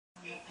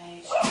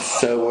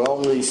So we're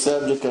on the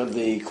subject of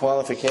the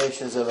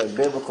qualifications of a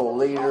biblical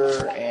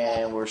leader,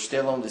 and we're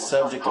still on the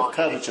subject of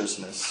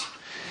covetousness.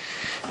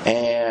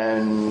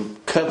 And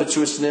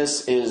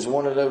covetousness is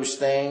one of those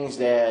things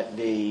that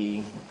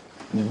the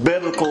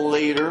biblical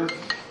leader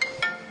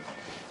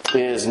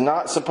is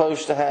not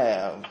supposed to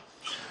have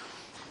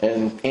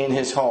in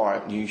his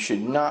heart. You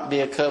should not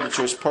be a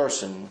covetous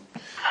person.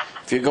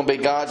 If you're going to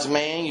be God's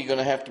man, you're going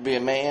to have to be a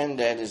man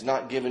that is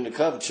not given to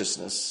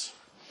covetousness.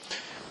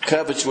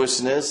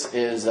 Covetousness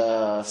is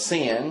a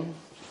sin,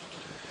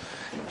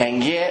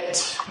 and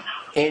yet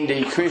in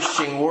the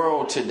Christian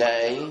world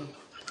today,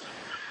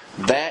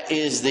 that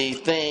is the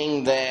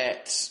thing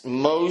that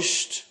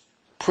most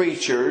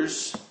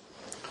preachers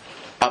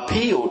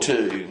appeal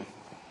to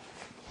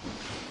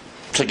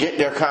get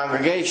their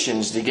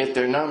congregations, to get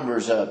their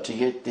numbers up, to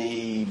get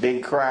the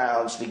big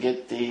crowds, to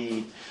get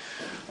the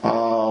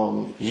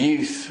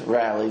youth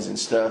rallies and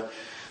stuff.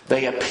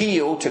 They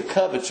appeal to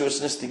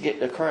covetousness to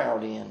get the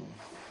crowd in.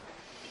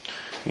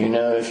 You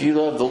know, if you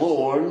love the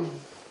Lord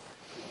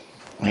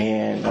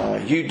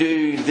and you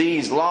do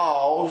these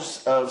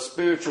laws of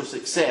spiritual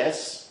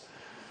success,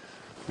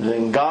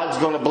 then God's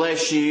going to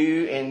bless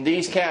you in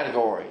these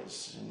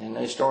categories. And then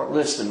they start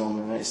listing them,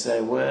 and they say,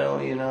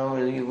 well, you know,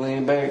 you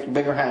need a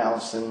bigger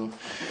house, and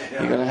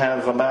you're going to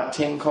have about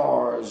 10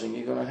 cars, and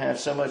you're going to have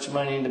so much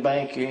money in the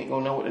bank you ain't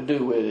going to know what to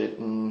do with it.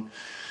 And,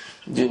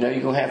 you know,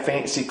 you're going to have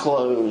fancy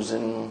clothes,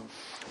 and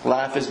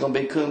life is going to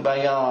be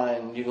kumbaya,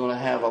 and you're going to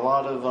have a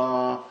lot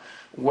of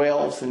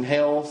wealth and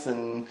health,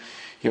 and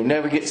you'll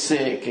never get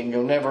sick, and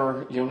you'll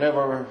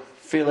never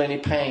feel any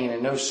pain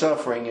and no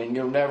suffering, and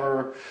you'll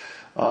never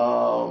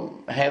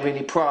have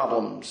any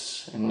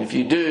problems. And if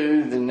you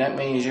do, then that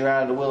means you're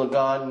out of the will of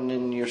God, and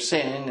then you're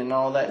sinning and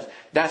all that.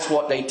 That's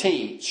what they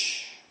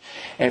teach.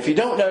 And if you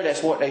don't know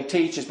that's what they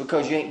teach, it's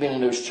because you ain't been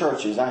in those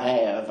churches. I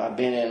have. I've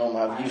been in them.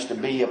 I used to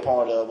be a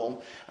part of them.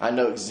 I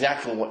know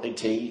exactly what they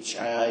teach.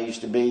 I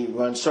used to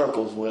run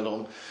circles with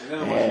them.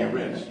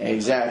 And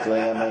exactly.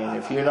 I mean,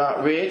 if you're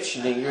not rich,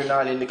 then you're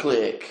not in the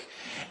clique.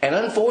 And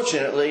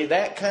unfortunately,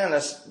 that kind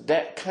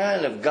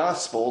of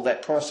gospel,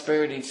 that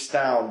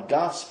prosperity-style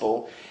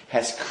gospel,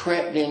 has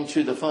crept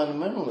into the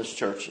fundamentalist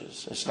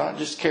churches. It's not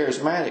just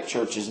charismatic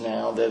churches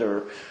now that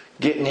are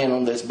getting in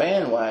on this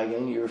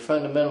bandwagon. You're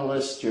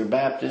fundamentalist, you're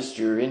Baptist,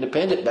 you're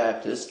independent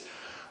Baptist.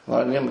 A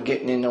lot of them are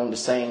getting in on the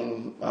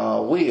same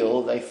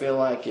wheel. They feel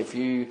like if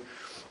you're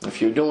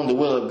doing the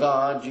will of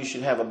God, you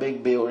should have a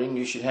big building,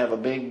 you should have a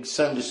big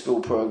Sunday school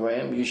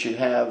program, you should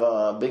have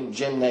a big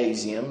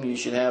gymnasium, you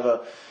should have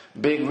a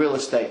big real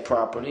estate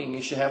property, and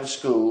you should have a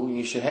school.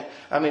 They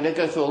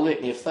go through a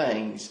litany of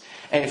things.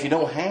 And if you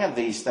don't have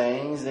these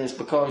things, then it's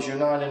because you're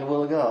not in the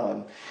will of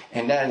God.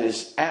 And that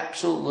is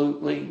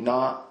absolutely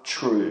not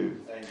true.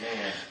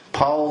 Amen.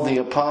 Paul the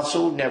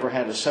Apostle never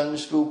had a Sunday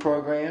school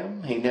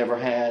program. He never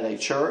had a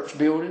church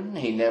building.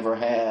 He never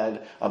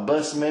had a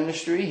bus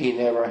ministry. He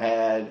never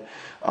had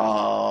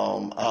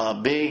a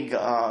big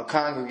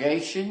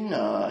congregation.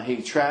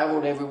 He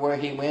traveled everywhere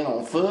he went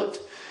on foot.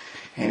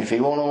 And if he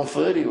went on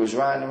foot, he was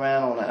riding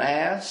around on an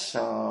ass,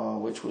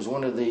 which was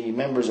one of the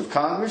members of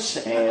Congress,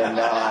 and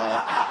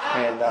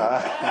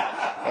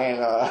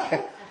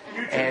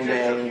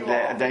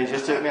they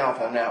just took me off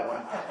on that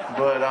one.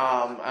 But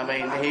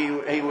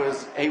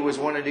he was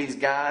one of these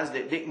guys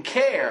that didn't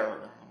care.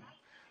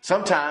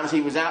 Sometimes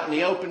he was out in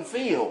the open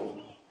field.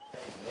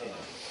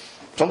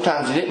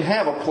 Sometimes he didn't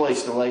have a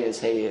place to lay his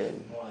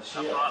head.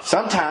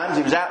 Sometimes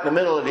he was out in the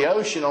middle of the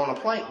ocean on a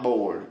plank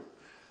board,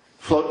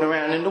 floating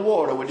around in the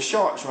water with the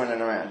sharks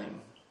running around him.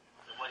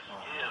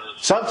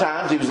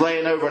 Sometimes he was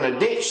laying over in a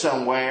ditch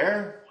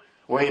somewhere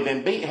where he'd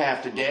been beat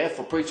half to death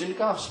for preaching the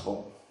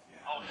gospel.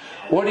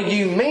 What do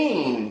you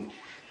mean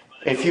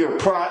if you're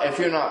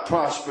not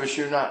prosperous,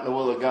 you're not in the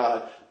will of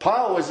God?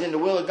 Paul was in the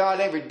will of God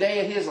every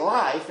day of his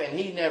life, and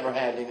he never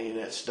had any of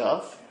that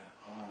stuff.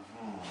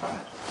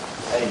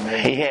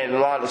 Amen. He had a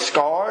lot of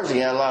scars, he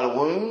had a lot of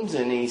wounds,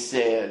 and he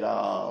said,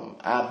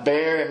 I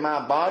bear in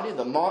my body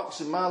the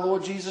marks of my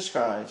Lord Jesus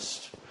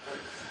Christ.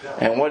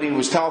 And what he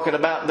was talking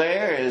about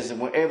there is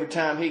every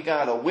time he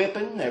got a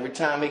whipping, every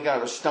time he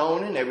got a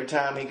stoning, every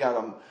time he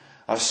got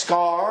a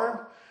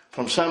scar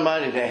from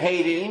somebody that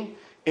hated him,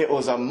 it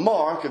was a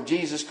mark of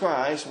Jesus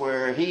Christ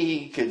where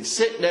he could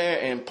sit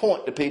there and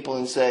point to people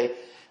and say,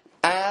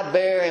 I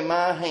bear in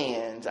my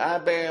hands, I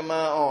bear in my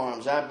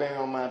arms, I bear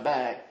on my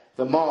back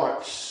the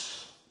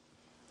marks.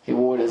 He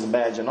wore it as a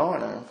badge of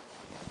honor.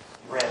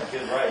 He ran a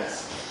good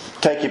race.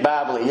 Take your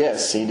Bible.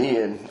 Yes, he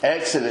did.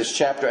 Exodus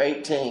chapter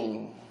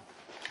 18.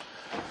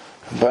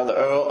 Brother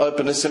Earl,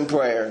 open us in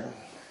prayer.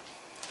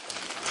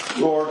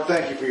 Lord,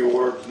 thank you for your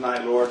word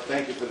tonight, Lord.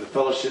 Thank you for the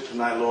fellowship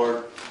tonight,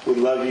 Lord. We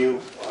love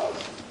you.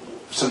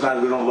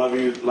 Sometimes we don't love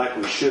you like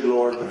we should,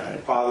 Lord. But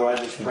Father, I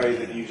just pray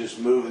that you just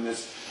move in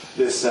this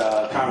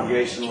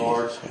congregation,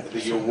 Lord,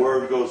 that your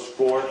word goes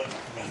forth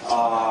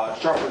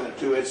sharper than a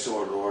two-edged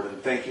sword, Lord.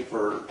 And thank you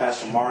for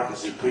Pastor Marc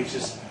as he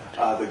preaches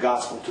the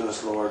gospel to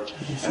us, Lord.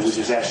 And we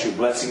just ask your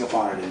blessing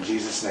upon it in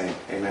Jesus' name.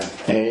 Amen.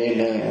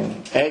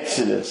 Amen.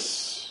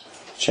 Exodus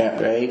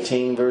chapter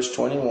 18, verse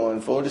 21.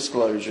 Full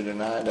disclosure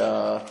tonight.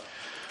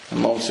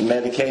 I'm on some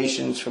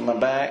medications for my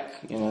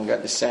back.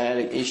 Got the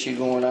sciatic issue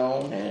going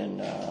on,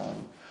 and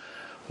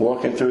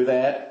working through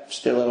that.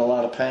 Still in a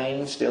lot of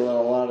pain, still in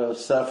a lot of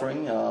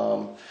suffering.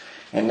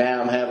 And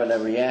now I'm having a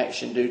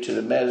reaction due to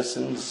the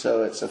medicines,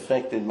 so it's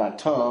affected my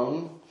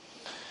tongue.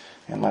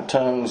 And my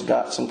tongue's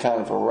got some kind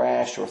of a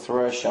rash or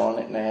thrush on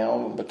it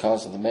now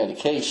because of the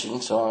medication.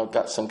 So I've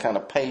got some kind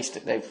of paste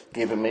that they've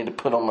given me to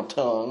put on my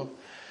tongue.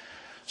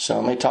 So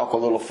I may talk a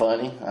little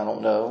funny. I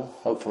don't know.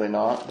 Hopefully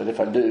not. But if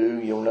I do,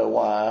 you'll know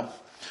why.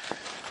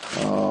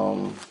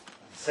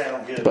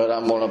 Sound good. But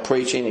I'm going to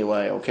preach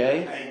anyway,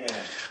 okay? Amen.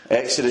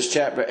 Exodus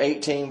chapter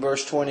 18,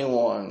 verse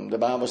 21. The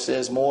Bible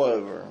says,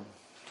 moreover,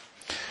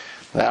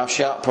 thou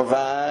shalt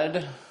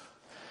provide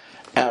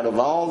out of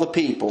all the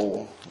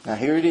people, now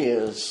here it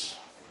is,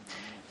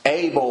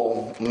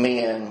 able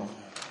men.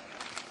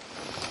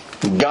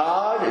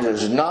 God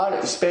does not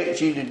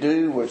expect you to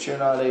do what you're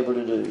not able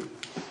to do.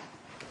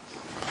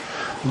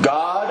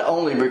 God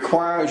only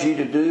requires you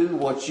to do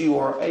what you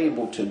are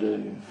able to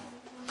do.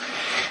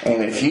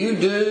 And if you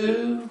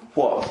do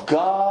what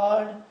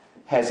God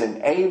has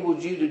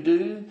enabled you to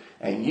do,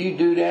 and you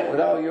do that with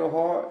all your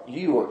heart,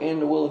 you are in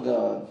the will of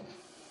God.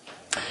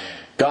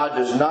 God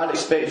does not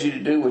expect you to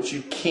do what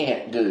you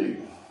can't do.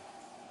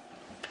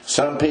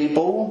 Some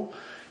people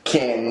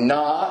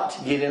cannot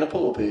get in a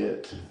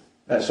pulpit.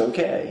 That's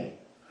okay.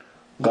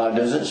 God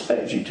doesn't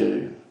expect you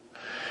to.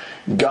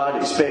 God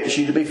expects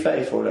you to be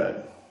faithful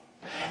though.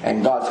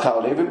 And God's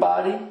called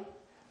everybody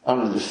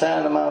under the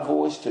sound of my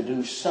voice to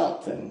do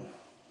something.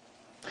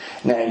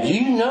 Now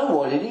you know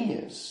what it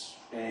is.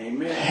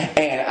 Amen.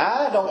 And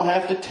I don't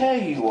have to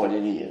tell you what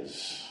it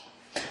is.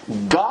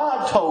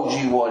 God told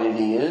you what it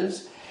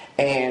is.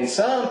 And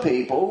some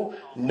people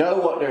know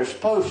what they're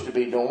supposed to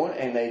be doing,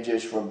 and they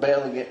just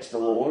rebel against the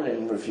Lord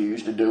and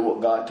refuse to do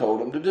what God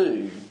told them to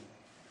do.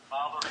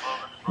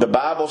 The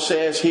Bible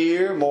says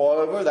here,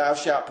 moreover, thou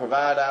shalt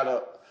provide out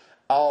of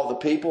all the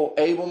people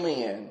able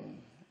men.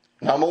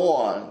 Number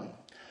one,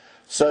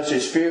 such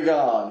as fear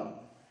God.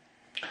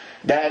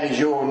 That is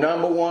your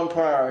number one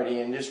priority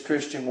in this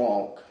Christian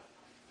walk.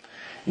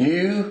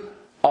 You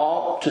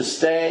ought to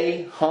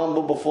stay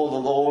humble before the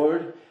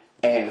Lord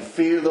and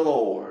fear the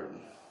Lord.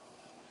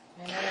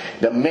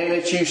 The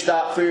minute you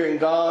stop fearing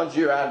God,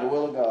 you're out of the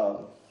will of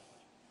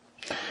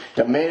God.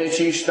 The minute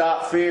you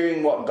stop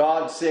fearing what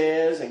God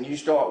says and you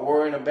start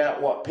worrying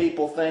about what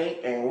people think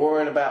and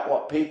worrying about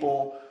what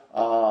people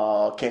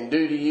can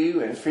do to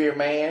you and fear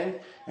man,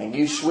 and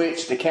you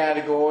switch the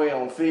category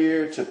on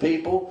fear to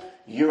people,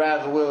 you're out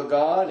of the will of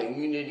God, and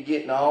you need to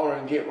get in order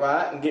and get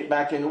right and get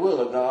back in the will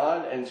of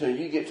God until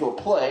you get to a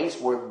place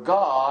where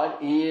God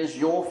is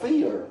your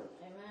fear.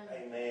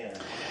 Amen.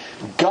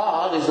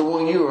 God is the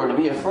one you are to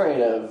be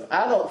afraid of.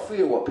 I don't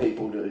fear what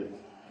people do.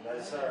 No,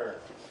 sir.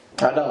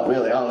 I don't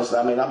really, honestly.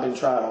 I mean, I've been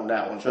tried on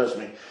that one. Trust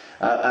me.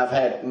 I've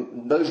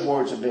had, those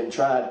words have been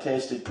tried,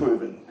 tested,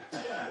 proven.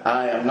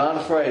 I am not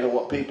afraid of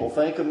what people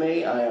think of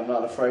me. I am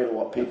not afraid of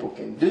what people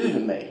can do to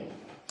me.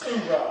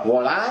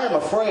 What I am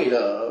afraid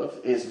of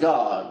is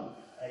God.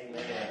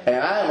 Amen. And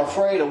I am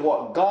afraid of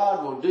what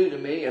God will do to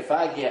me if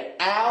I get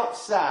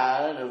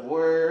outside of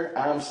where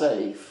I'm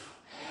safe.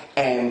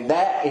 And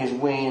that is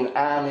when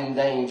I'm in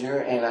danger,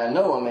 and I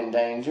know I'm in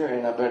danger,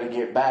 and I better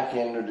get back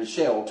into the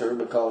shelter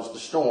because the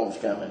storm's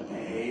coming.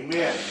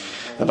 Amen.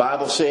 The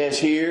Bible says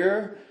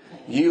here,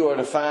 you are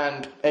to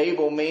find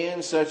able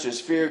men such as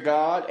fear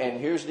God, and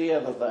here's the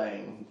other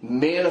thing,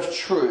 men of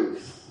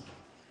truth.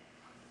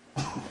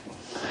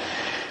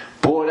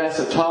 Boy, that's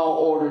a tall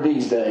order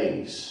these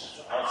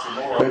days.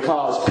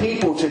 Because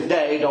people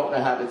today don't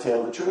know how to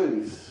tell the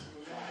truth.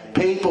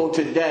 People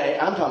today,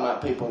 I'm talking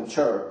about people in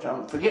church.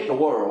 Forget the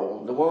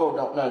world. The world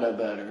don't know no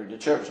better. The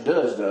church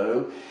does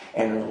though.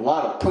 And there's a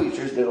lot of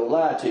preachers that'll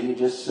lie to you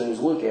just as soon as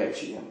look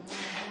at you.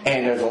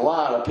 And there's a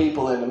lot of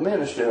people in the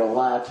ministry that'll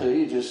lie to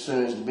you just as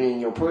soon as to be in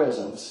your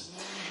presence.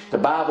 The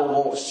Bible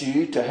wants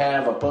you to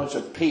have a bunch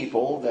of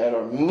people that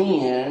are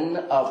men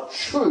of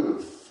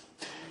truth.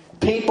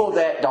 People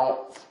that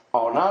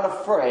are not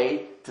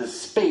afraid to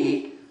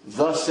speak,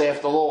 thus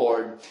saith the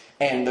Lord.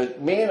 And the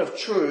men of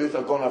truth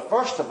are going to,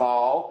 first of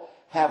all,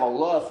 have a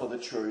love for the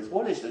truth.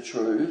 What is the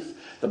truth?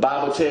 The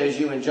Bible tells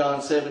you in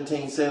John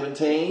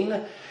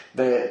 17:17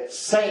 that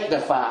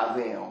sanctify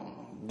them.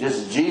 This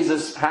is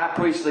Jesus' high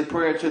priestly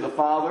prayer to the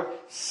Father.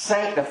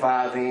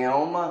 Sanctify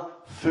them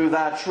through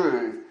thy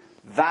truth.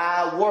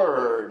 Thy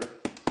word,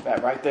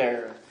 that right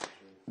there,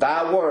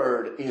 thy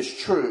word is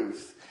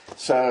truth.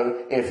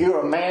 So if you're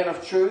a man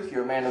of truth,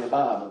 you're a man of the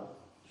Bible.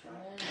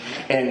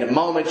 And the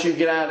moment you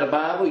get out of the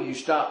Bible, you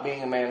stop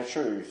being a man of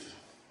truth.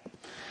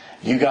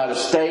 You got to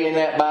stay in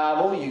that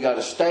Bible. You got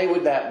to stay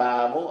with that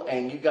Bible.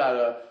 And you got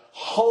to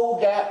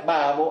hold that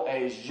Bible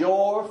as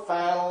your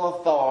final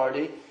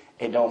authority.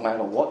 It don't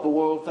matter what the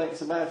world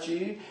thinks about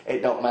you.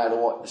 It don't matter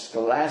what the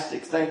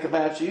scholastics think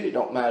about you. It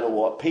don't matter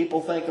what people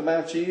think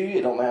about you.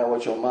 It don't matter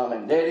what your mom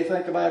and daddy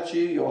think about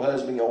you, your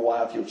husband, your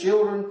wife, your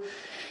children.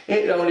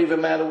 It don't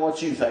even matter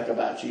what you think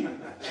about you.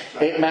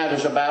 It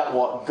matters about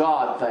what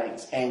God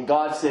thinks. And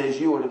God says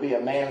you are to be a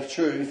man of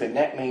truth, and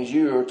that means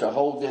you are to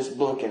hold this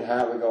book in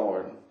high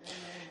regard.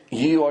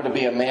 You are to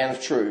be a man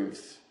of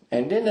truth.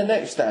 And then the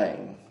next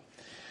thing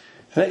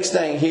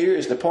here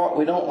is the part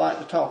we don't like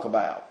to talk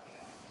about.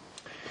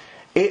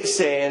 It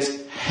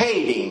says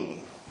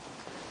hating.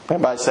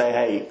 Everybody say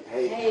hate.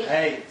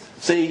 Hate.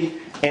 See,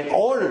 in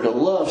order to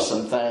love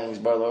some things,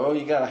 brother,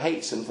 you got to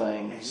hate some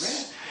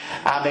things.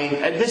 I mean,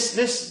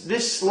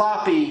 this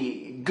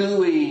sloppy,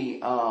 gooey,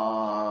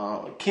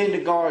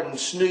 kindergarten,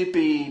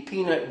 Snoopy,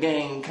 peanut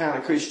gang kind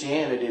of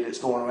Christianity that's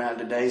going around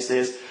today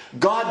says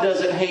God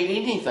doesn't hate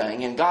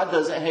anything and God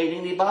doesn't hate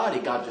anybody.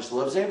 God just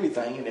loves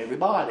everything and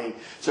everybody.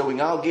 So we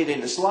can all get in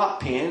the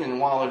slop pen and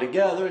wallow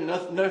together and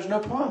there's no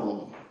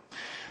problem.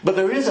 But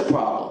there is a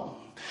problem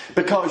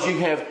because you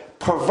have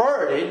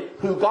perverted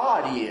who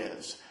God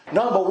is.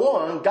 Number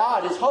one,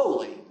 God is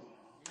holy.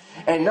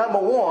 And number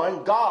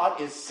one,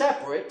 God is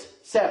separate.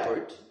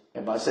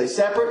 Everybody say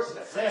separate?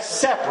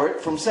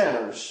 Separate from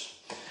sinners.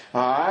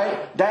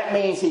 Alright? That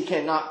means He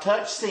cannot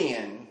touch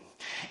sin.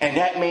 And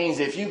that means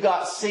if you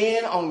got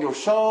sin on your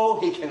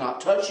soul, He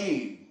cannot touch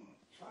you.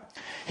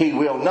 He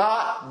will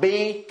not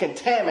be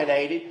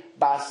contaminated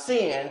by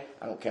sin.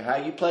 I don't care how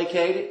you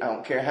placate it. I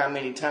don't care how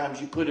many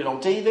times you put it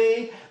on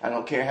TV. I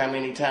don't care how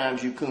many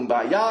times you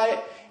kumbaya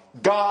it.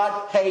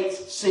 God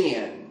hates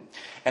sin.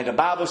 And the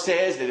Bible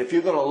says that if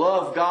you're going to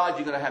love God,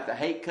 you're going to have to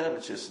hate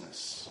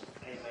covetousness.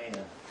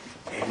 Amen.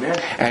 Amen.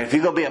 And if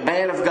you're going to be a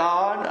man of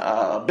God,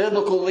 a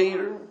biblical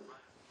leader,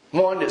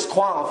 one that's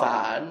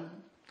qualified,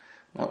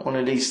 not one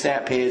of these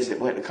sapheads that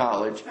went to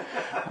college,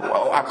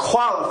 a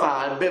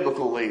qualified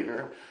biblical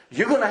leader,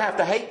 you're going to have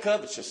to hate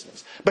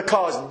covetousness.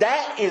 Because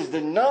that is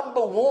the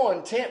number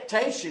one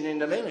temptation in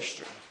the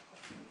ministry.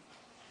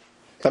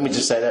 Let me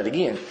just say that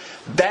again.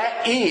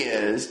 That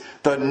is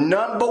the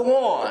number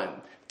one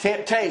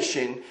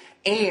temptation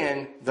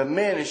in the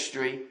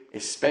ministry,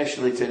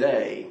 especially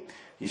today.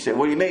 You say,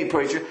 what do you mean,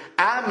 preacher?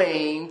 I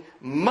mean,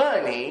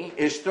 money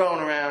is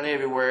thrown around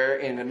everywhere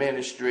in the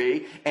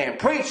ministry, and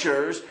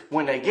preachers,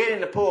 when they get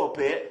in the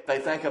pulpit, they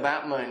think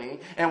about money,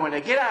 and when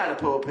they get out of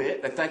the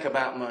pulpit, they think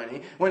about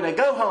money. When they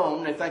go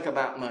home, they think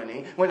about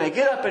money. When they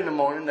get up in the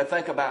morning, they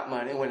think about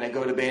money. When they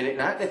go to bed at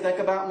night, they think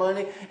about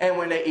money. And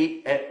when they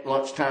eat at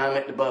lunchtime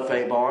at the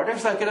buffet bar, they're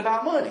thinking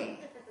about money.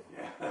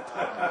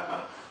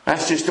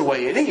 That's just the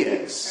way it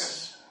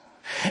is.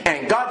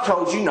 And God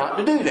told you not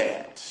to do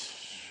that.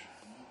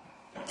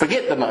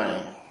 Forget the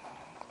money.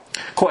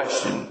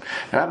 Question.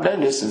 And I've done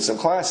this in some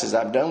classes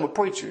I've done with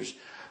preachers.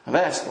 I've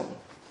asked them,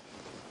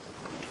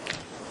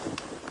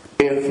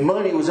 if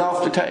money was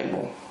off the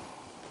table,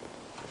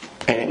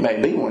 and it may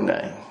be one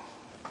day,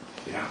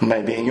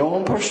 maybe in your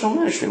own personal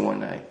ministry one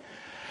day,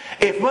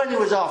 if money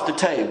was off the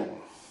table,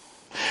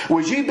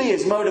 would you be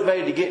as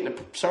motivated to get in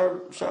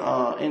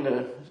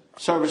the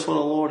service for the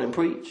Lord and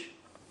preach?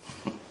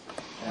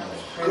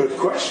 Good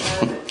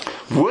question.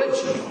 Would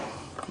you?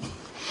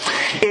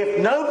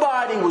 If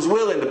nobody was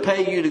willing to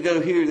pay you to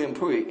go hear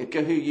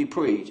you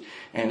preach,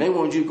 and they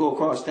wanted you to go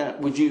across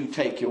town, would you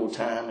take your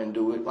time and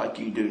do it like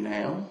you do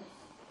now?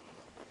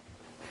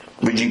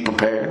 Would you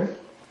prepare?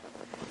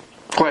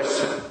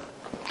 Question.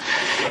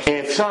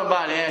 If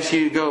somebody asked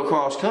you to go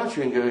across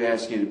country and go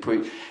ask you to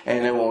preach,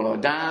 and they want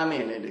a dime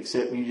in it,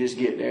 except you just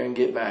get there and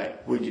get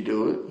back, would you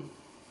do it?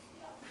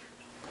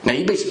 Now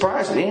you'd be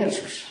surprised at the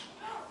answers.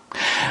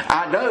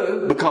 I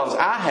know because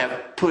I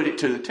have put it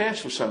to the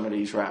test with some of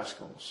these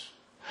rascals.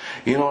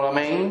 You know what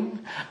I mean?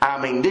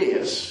 I mean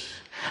this.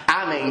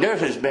 There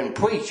has been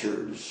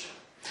preachers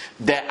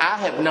that I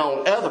have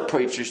known other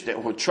preachers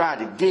that would try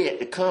to get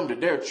to come to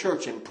their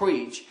church and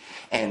preach,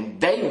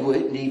 and they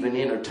wouldn't even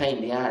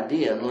entertain the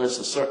idea unless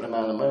a certain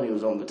amount of money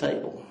was on the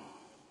table.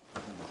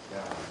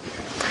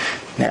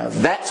 Now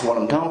that's what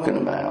I'm talking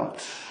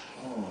about.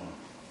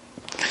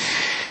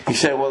 You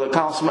say, well, it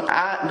costs money.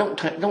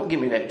 Don't give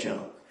me that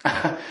junk.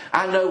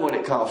 I know what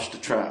it costs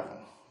to travel.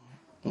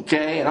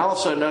 Okay? And I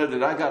also know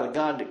that I got a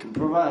God that can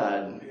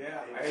provide. Yeah,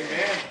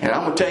 amen. And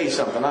I'm going to tell you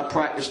something. I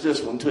practiced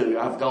this one too.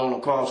 I've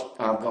gone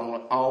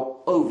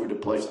all over the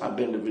place. I've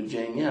been to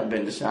Virginia. I've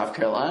been to South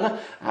Carolina.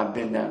 I've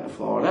been down to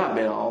Florida. I've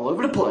been all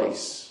over the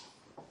place.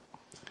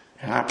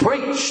 And I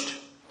preached.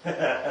 And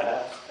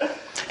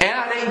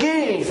I didn't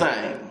get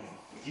anything.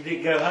 You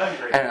didn't go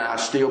hungry. And I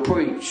still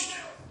preached.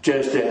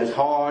 Just as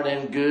hard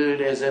and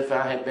good as if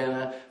I had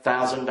been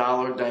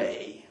 $1,000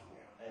 day.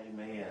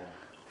 Amen.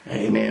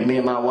 Amen. Me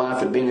and my wife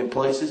have been in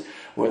places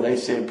where they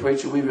said,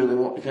 preacher, we really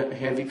want to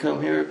have you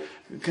come here,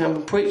 come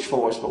and preach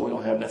for us, but we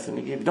don't have nothing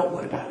to give. Don't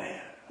worry about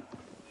that.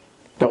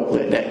 Don't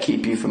let that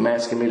keep you from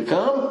asking me to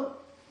come.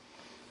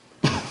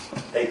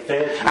 They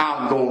fed you.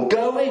 I'm going to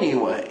go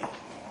anyway.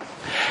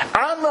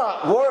 I'm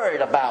not worried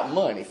about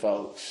money,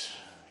 folks.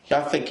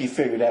 I think you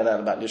figured that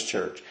out about this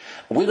church.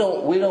 We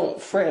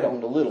don't fret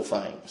on the little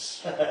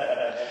things.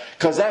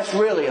 Because that's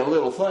really a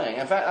little thing.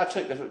 In fact, I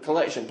took the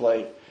collection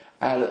plate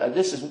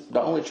This is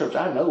the only church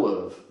I know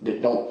of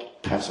that don't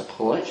pass a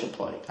collection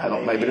plate.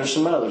 Maybe there's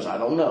some others, I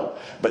don't know.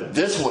 But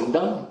this one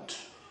don't.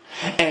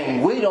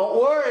 And we don't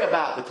worry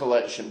about the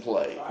collection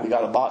plate. We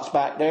got a box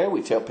back there.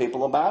 We tell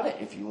people about it.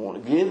 If you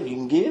want to give, you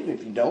can give.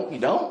 If you don't, you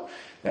don't.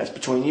 That's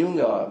between you and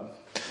God.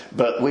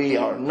 But we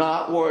are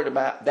not worried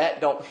about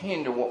that. Don't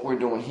hinder what we're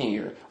doing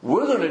here.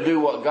 We're going to do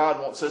what God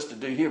wants us to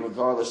do here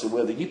regardless of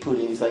whether you put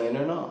anything in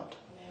there or not.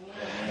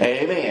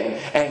 Amen.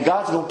 And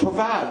God's going to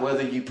provide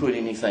whether you put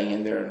anything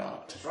in there or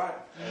not. That's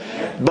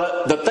right.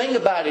 But the thing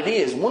about it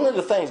is, one of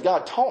the things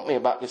God taught me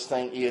about this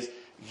thing is,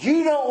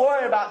 you don't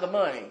worry about the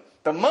money.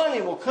 The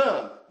money will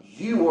come.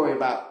 You worry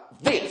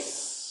about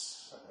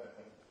this.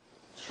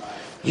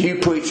 You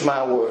preach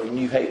my word and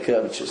you hate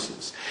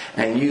covetousness.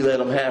 And you let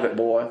them have it,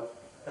 boy.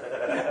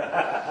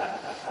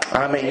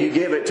 I mean, you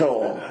give it to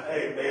them.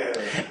 Amen.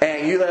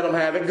 And you let them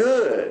have it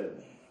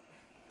good.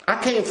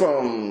 I came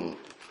from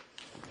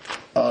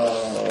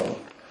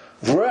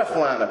rough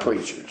line of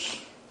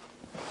preachers.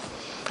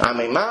 I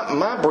mean,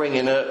 my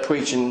bringing up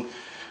preaching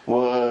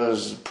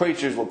was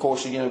preachers. Well, of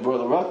course, you know,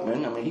 Brother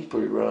Ruckman. I mean, he's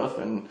pretty rough,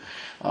 and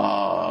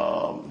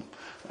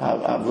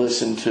I've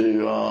listened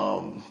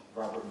to.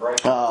 Robert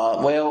Brady.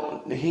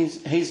 Well,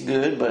 he's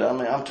good, but I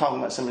mean, I'm talking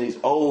about some of these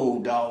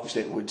old dogs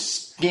that would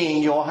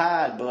skin your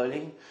hide,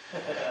 buddy.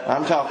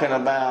 I'm talking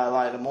about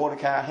like the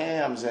Mordecai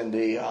Hams and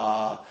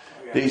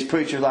these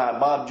preachers like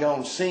Bob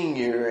Jones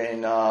Sr.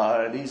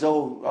 and these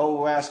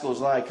old rascals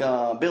like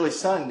Billy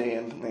Sunday.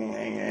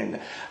 And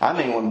I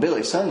mean, when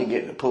Billy Sunday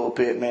get in the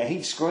pulpit, man,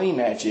 he'd scream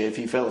at you if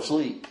you fell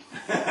asleep.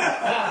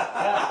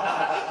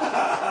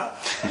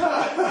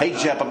 He'd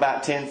jump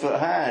about 10 foot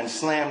high and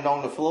slammed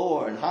on the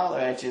floor and holler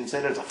at you and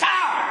say, "There's a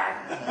fire!"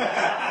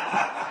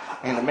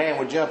 And the man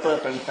would jump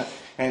up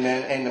and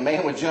the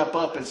man would jump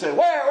up and say,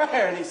 "Where?"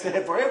 And he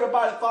said, "For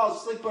everybody that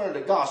falls asleep under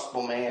the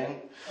gospel, man,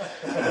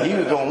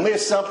 you're going to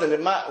miss something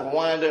that might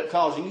wind up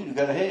causing you to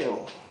go to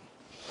hell."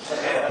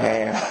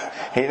 And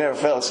he never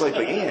fell asleep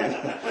again.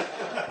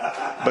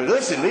 But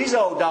listen, these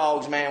old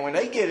dogs, man, when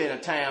they get in a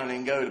town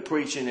and go to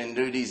preaching and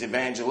do these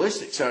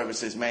evangelistic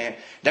services, man,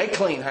 they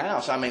clean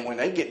house. I mean, when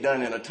they get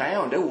done in a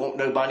town, they won't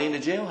nobody in the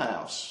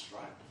jailhouse.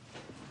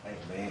 Right.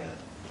 Amen.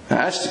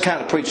 Now, that's the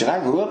kind of preaching I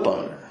grew up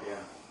under.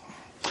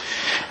 Yeah.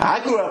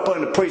 I grew up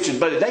under preachers,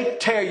 but they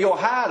tear your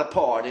hide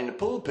apart in the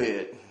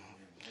pulpit.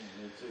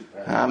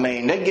 I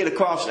mean, they get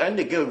across and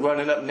they go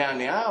running up and down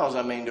the aisles.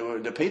 I mean,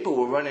 the people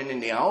were running in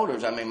the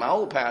altars. I mean, my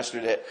old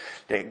pastor that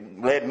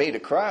led me to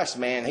Christ,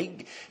 man,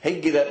 he'd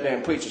get up there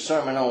and preach a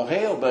sermon on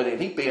hell, but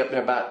he'd be up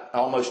there about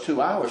almost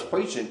 2 hours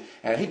preaching,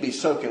 and he'd be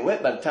soaking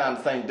wet by the time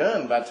the thing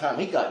done. By the time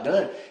he got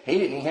done, he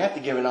didn't even have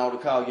to give an altar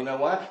call. You know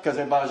why? Because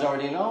everybody's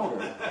already in the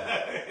altar.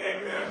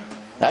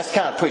 That's the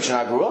kind of preaching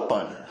I grew up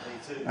under.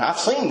 I've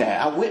seen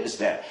that. I witnessed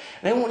that.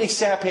 And then when these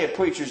saphead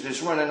preachers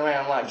that's running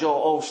around like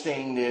Joel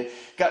Osteen, they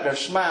got their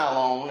smile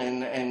on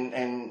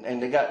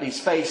and they got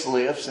these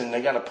facelifts and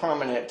they got a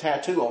permanent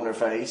tattoo on their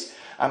face.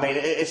 I mean,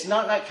 it's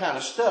not that kind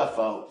of stuff,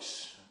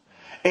 folks.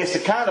 It's the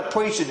kind of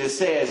preaching that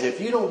says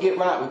if you don't get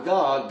right with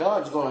God,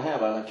 God's going to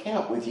have an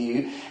account with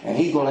you and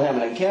He's going to have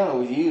an encounter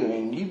with you,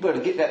 and you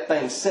better get that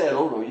thing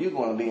settled or you're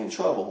going to be in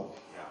trouble.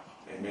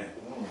 Yeah. Amen.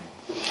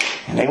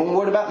 And they weren't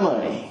worried about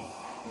money.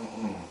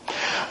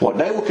 What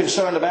they were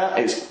concerned about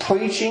is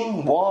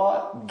preaching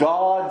what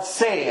God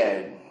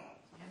said.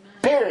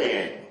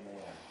 Period.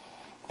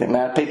 Didn't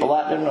matter if people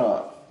liked it or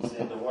not.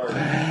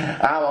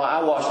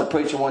 I watched a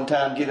preacher one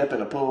time get up in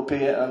a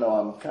pulpit. I know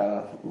I'm kind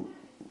of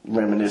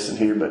reminiscing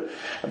here, but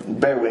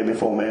bear with me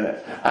for a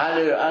minute.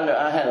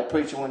 I had a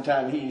preacher one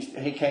time.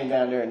 He came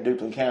down there in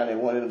Duplin County,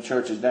 one of the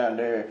churches down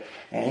there,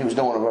 and he was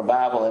doing a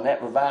revival. And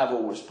that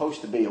revival was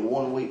supposed to be a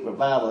 1-week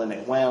revival, and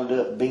it wound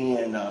up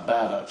being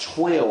about a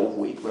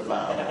 12-week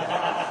revival.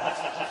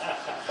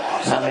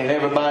 I mean,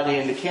 everybody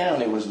in the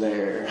county was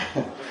there.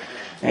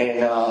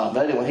 And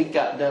but when he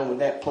got done with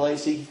that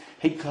place, he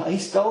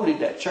scolded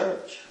that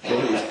church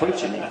that he was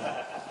preaching in.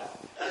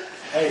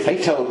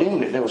 He told them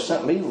that there was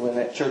something evil in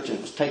that church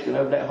that was taking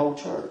over that whole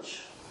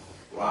church.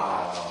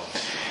 Wow.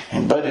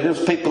 And buddy, there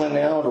was people in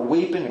the altar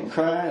weeping and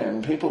crying,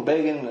 and people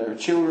begging their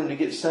children to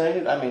get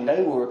saved. I mean,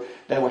 they were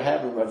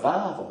having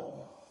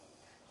revival.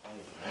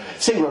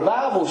 See,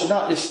 revival is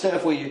not this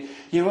stuff where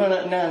you run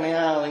up and down the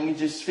aisle and you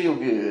just feel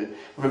good.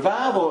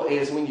 Revival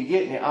is when you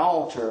get in the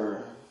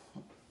altar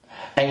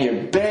and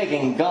you're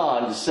begging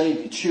God to save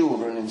your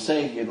children and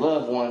save your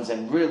loved ones,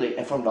 and really,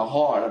 and from the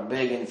heart, are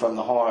begging from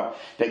the heart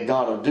that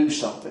God will do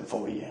something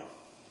for you.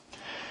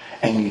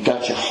 And you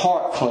got your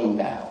heart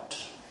cleaned out.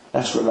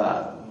 That's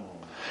revival.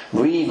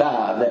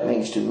 Revive, that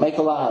means to make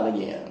alive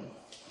again.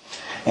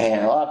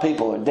 And a lot of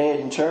people are dead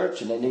in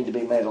church and they need to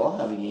be made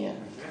alive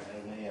again.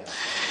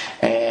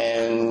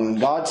 And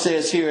God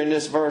says here in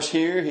this verse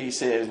here, He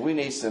says we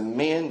need some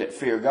men that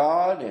fear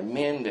God and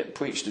men that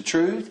preach the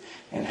truth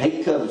and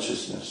hate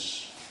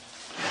covetousness.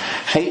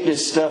 hate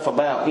this stuff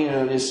about,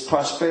 this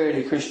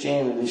prosperity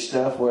Christianity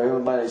stuff where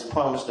everybody's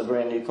promised a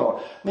brand new car.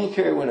 Me and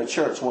Carrie went to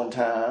church one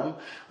time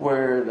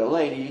where the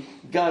lady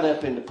got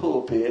up in the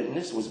pulpit, and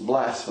this was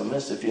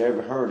blasphemous. If you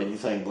ever heard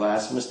anything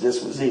blasphemous,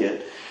 this was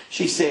it.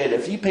 She said,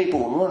 if you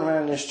people run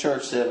around this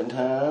church 7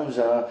 times,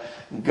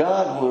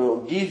 God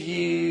will give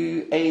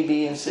you A,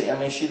 B, and C. I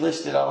mean, she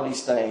listed all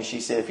these things. She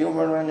said, if you'll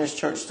run around this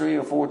church 3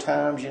 or 4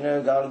 times,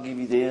 God will give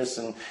you this,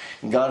 and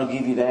God will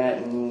give you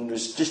that. And it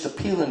was just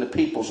appealing to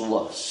people's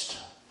lust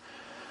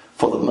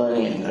for the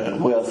money and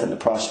the wealth and the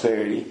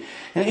prosperity.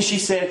 And then she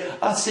said,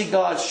 I see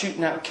God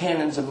shooting out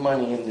cannons of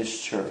money in this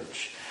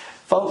church.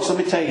 Folks, let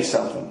me tell you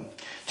something.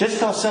 Just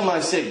because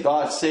somebody said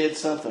God said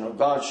something or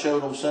God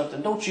showed them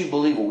something, don't you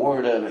believe a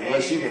word of it.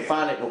 Unless you can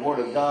find it in the Word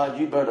of God,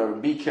 you better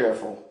be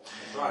careful.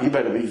 You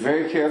better be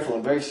very careful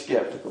and very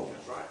skeptical.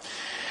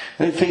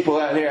 There's people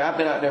out there, I've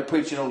been out there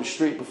preaching on the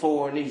street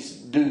before, and these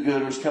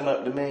do-gooders come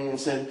up to me and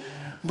said,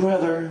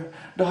 brother,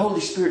 the Holy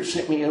Spirit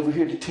sent me over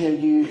here to tell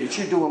you that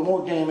you're doing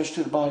more damage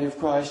to the body of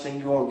Christ than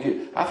you are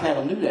good. I've had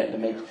them do that to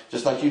me,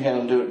 just like you had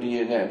them do it to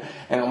you now.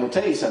 And I'm going to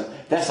tell you something.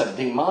 That's a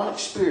demonic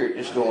spirit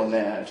that's doing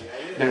that.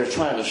 They're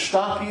trying to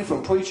stop you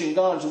from preaching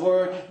God's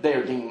Word.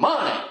 They're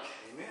demonic.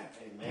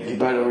 You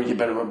better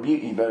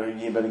rebuke. You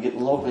better get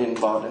the Lord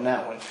involved in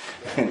that one.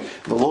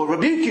 The Lord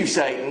rebuke you,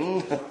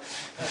 Satan.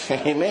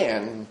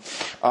 Amen.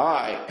 All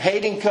right.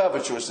 Hating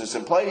covetousness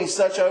and plating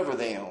such over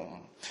them,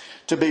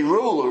 to be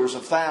rulers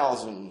of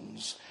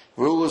thousands,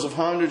 rulers of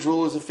hundreds,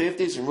 rulers of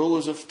 50s, and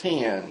rulers of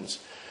 10s.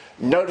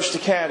 Notice the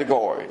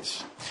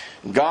categories.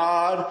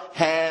 God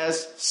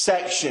has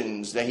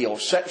sections that He'll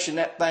section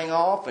that thing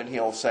off, and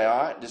He'll say,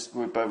 all right, this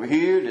group over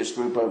here, this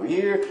group over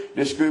here,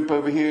 this group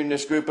over here, and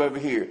this group over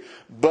here.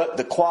 But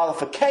the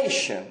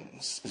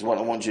qualifications is what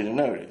I want you to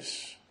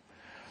notice.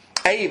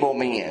 Able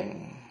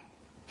men.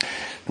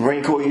 The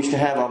Marine Corps used to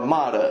have a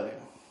motto,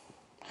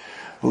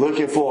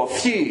 looking for a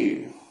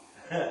few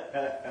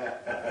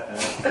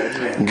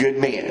good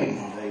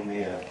men.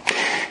 Amen.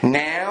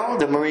 Now,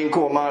 the Marine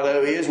Corps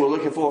motto is, we're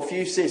looking for a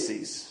few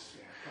sissies.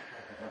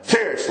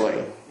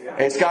 Seriously.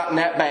 It's gotten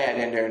that bad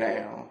in there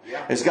now.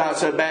 It's gotten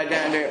so bad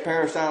down there at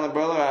Paris Island,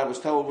 brother. I was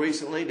told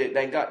recently that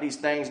they got these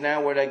things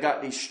now where they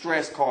got these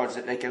stress cards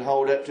that they can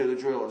hold up to the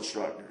drill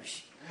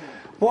instructors.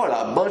 What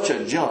a bunch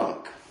of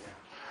junk.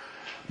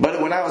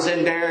 But when I was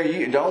in there,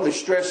 the only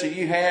stress relief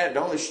you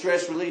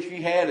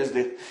had is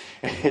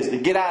to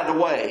get out of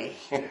the way.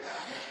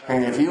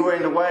 And if you were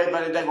in the way,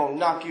 buddy, they're going to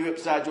knock you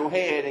upside your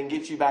head and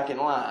get you back in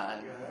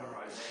line.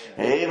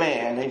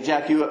 Amen. They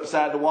jack you up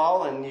beside the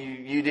wall, and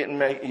you didn't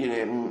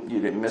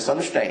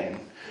misunderstand.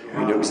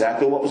 You knew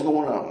exactly what was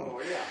going on.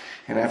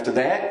 And after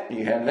that,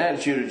 you had an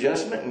attitude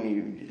adjustment, and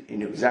you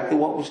knew exactly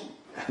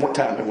what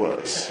time it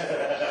was.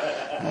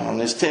 I'm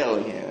just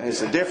telling you,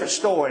 it's a different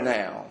story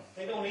now.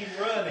 They don't even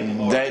run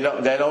anymore.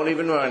 They don't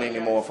even run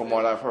anymore, from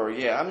what I've heard.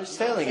 Yeah, I'm just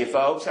telling you,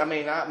 folks. I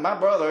mean, my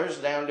brother's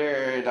down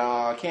there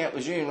at Camp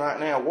Lejeune right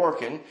now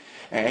working,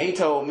 and he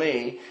told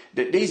me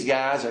that these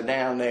guys are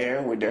down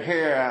there with their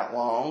hair out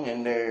long,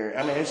 and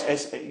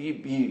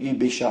you'd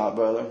be shocked,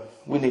 brother.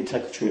 We need to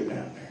take a trip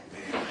down there.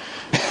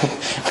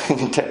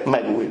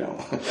 Maybe we don't.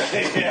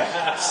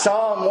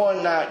 Psalm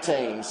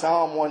 119.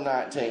 Psalm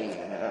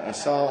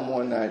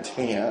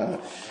 119.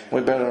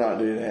 We better not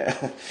do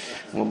that.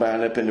 We'll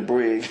bind up in the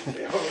brig.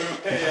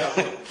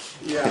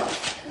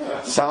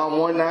 Psalm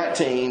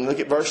 119. Look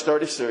at verse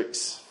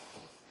 36.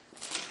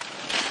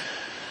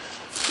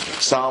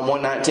 Psalm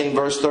 119,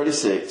 verse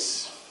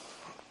 36.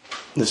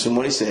 Listen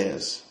what he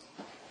says.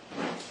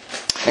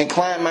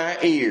 Incline my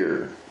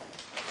ear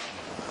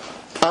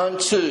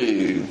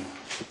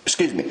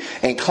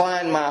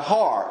incline my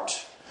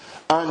heart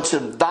unto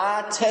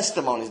thy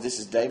testimonies. This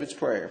is David's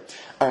prayer.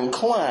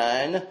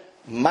 Incline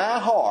my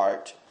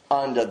heart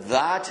unto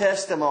thy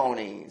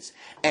testimonies,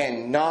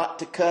 and not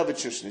to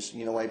covetousness.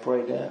 You know why he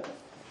prayed that?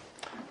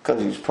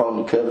 Because he was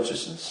prone to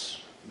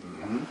covetousness.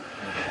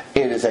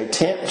 It is a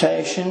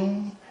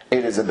temptation.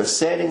 It is a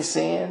besetting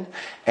sin,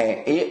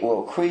 and it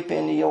will creep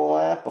into your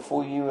life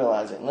before you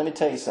realize it. And let me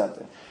tell you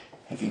something.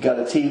 Have you got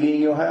a TV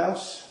in your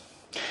house?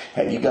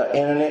 Have you got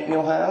internet in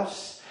your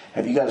house?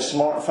 Have you got a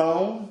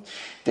smartphone?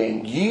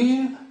 Then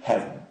you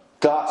have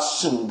got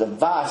some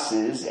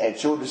devices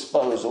at your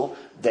disposal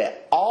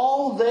that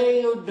all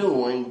they are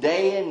doing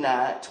day and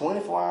night,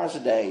 24 hours a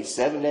day,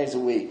 7 days a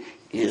week,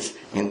 is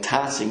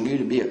enticing you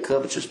to be a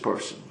covetous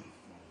person.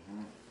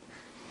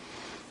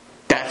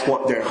 That's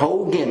what their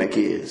whole gimmick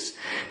is.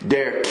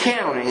 They're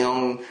counting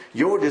on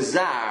your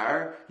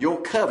desire, your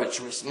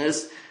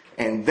covetousness,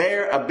 and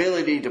their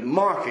ability to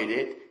market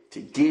it to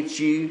get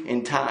you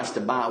enticed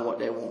to buy what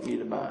they want you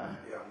to buy.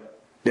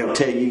 They'll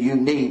tell you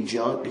need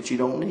junk that you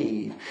don't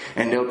need.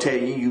 And they'll tell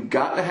you you've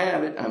got to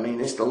have it. I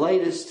mean, it's the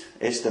latest.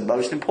 It's the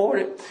most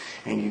important.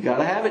 And you've got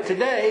to have it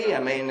today. I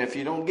mean, if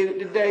you don't get it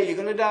today, you're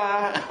going to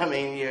die. I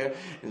mean,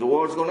 the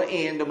world's going to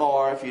end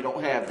tomorrow if you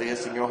don't have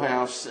this in your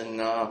house. And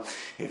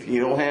if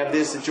you don't have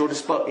this at your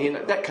disposal,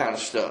 that kind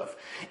of stuff.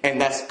 And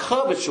that's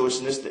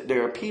covetousness that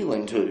they're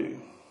appealing to.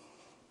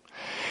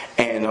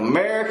 And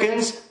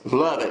Americans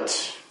love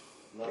it.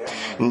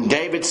 And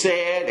David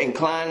said,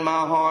 incline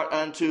my heart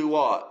unto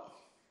what?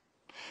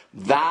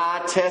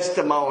 Thy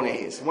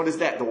testimonies. What is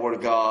that, the Word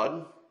of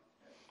God?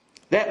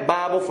 That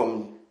Bible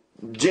from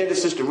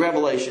Genesis to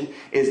Revelation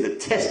is the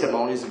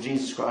testimonies of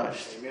Jesus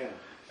Christ. Amen.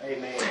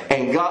 Amen.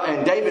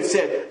 And David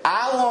said,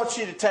 I want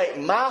you to take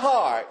my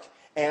heart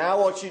and I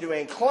want you to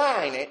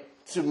incline it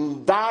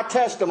to thy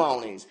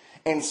testimonies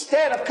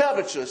instead of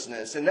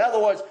covetousness. In other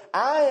words,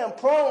 I am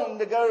prone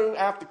to go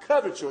after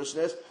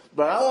covetousness,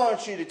 but I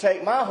want you to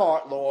take my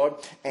heart, Lord,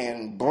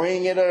 and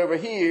bring it over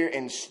here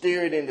and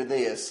steer it into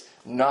this,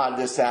 not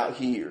this out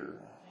here.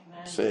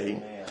 Amen. See?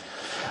 Amen.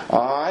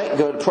 All right,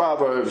 go to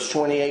Proverbs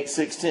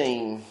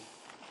 28:16.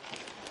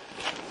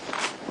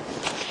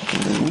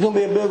 You're going to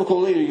be a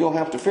biblical leader. You're going to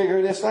have to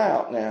figure this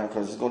out now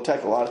because it's going to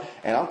take a lot.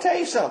 And I'll tell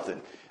you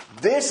something.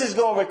 This is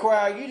going to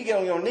require you to get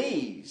on your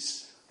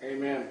knees.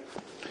 Amen.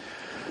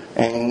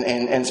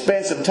 And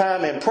spend some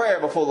time in prayer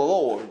before the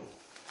Lord.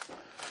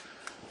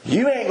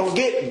 You ain't going to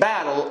get you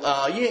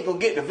ain't going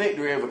to get the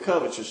victory over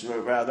covetousness,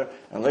 rather,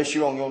 unless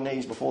you're on your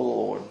knees before the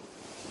Lord.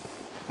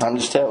 I'm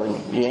just telling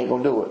you, you ain't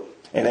going to do it.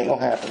 It ain't going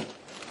to happen.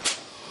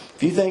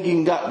 If you think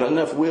you got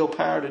enough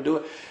willpower to do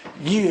it,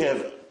 you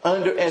have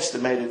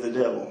underestimated the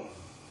devil.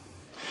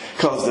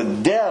 Because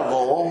the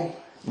devil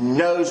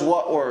knows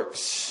what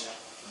works.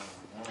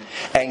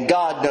 And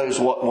God knows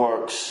what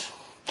works.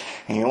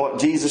 And you know what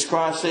Jesus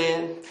Christ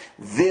said?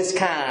 This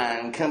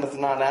kind cometh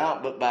not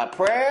out but by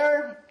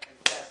prayer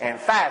and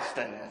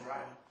fasting.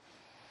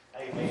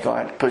 Amen. You're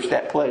going to have to push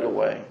that plate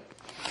away.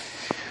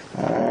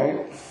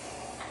 Alright.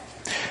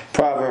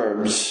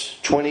 Proverbs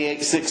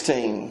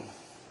 28:16.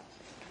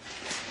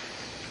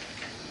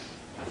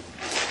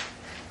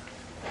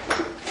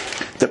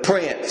 The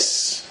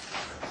prince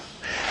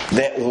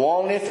that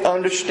wanteth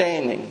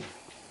understanding.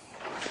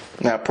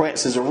 Now,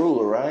 prince is a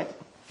ruler, right?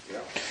 Yeah.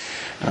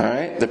 All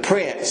right. The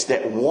prince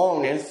that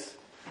wanteth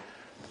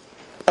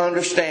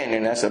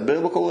understanding. That's a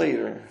biblical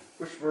leader.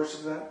 Which verse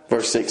is that?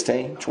 Verse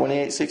 16,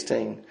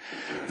 28:16.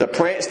 The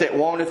prince that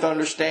wanteth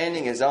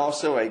understanding is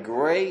also a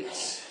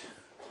great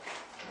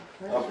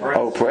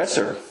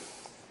oppressor.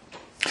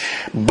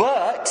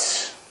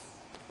 But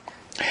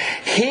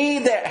he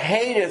that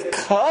hateth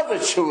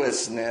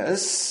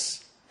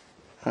covetousness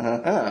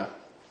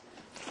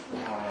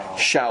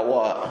shall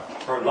what?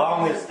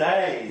 Prolong his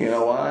days. You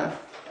know why?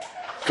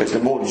 Because the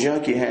more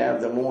junk you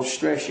have, the more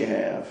stress you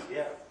have.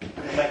 Yeah.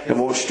 The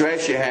more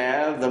stress you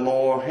have, the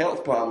more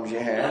health problems you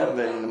have,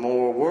 and the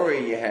more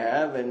worry you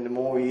have, and the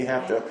more you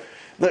have to...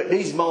 Look,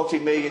 these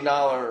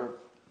multi-million-dollar,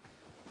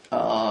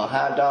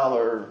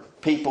 high-dollar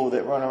people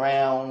that run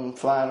around,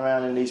 flying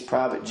around in these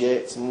private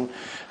jets and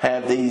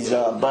have these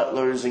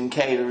butlers and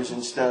caterers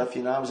and stuff.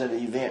 You know, I was at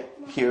an event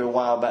here a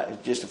while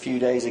back, just a few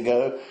days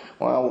ago,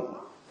 where I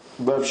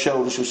rubbed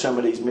shoulders with some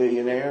of these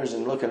millionaires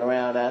and looking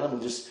around at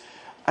them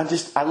and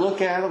I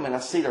look at them and I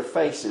see their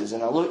faces,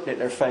 and I looked at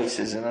their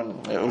faces,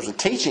 and it was a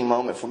teaching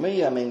moment for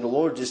me. I mean, the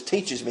Lord just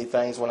teaches me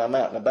things when I'm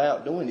out and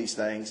about doing these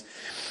things.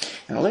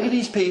 And I look at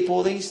these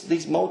people,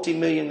 these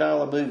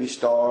multi-million-dollar movie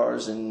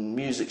stars and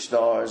music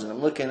stars, and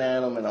I'm looking at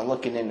them and I'm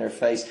looking in their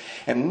face.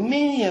 And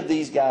many of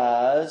these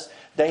guys,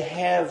 they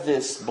have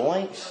this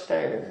blank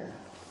stare.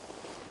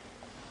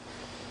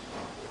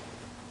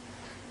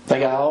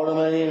 They got all the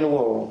money in the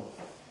world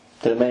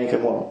that a man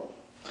could want.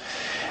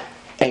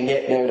 And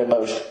yet they're the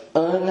most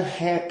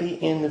unhappy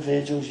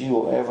individuals you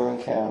will ever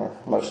encounter,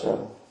 most of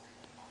them.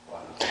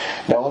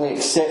 The only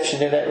exception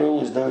to that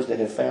rule is those that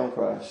have found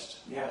Christ.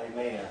 Yeah,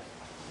 amen.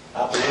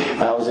 I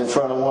believe. I was in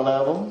front of one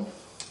of them,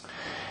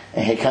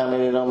 and he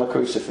commented on the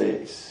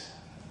crucifix.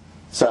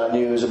 So I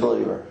knew he was a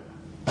believer.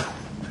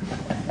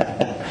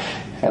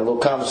 Had a little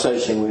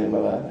conversation with him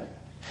about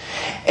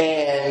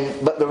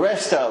it. But the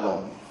rest of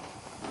them,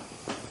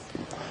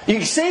 you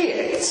can see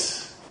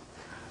it.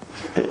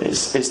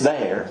 It's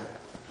there.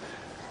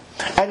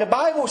 And the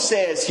Bible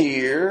says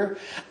here,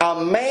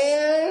 a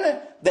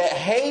man that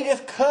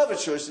hateth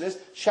covetousness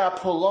shall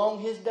prolong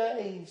his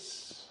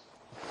days.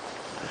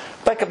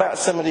 Think about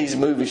some of these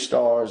movie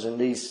stars and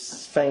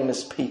these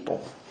famous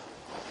people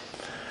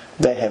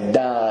that have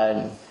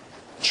died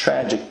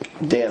tragic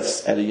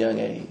deaths at a young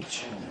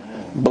age,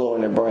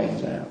 blowing their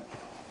brains out,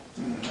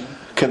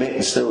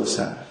 committing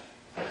suicide,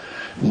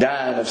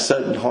 dying of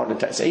sudden heart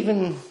attacks,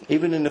 even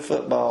in the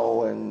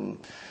football and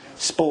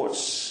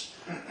sports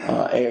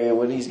area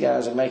where these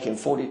guys are making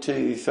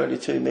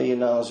 $32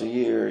 million a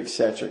year,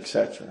 etc.,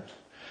 etc.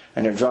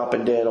 And they're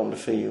dropping dead on the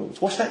fields.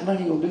 What's that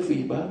money going to do for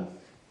you, bud?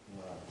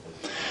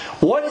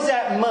 What is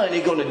that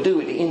money going to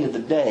do at the end of the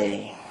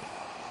day?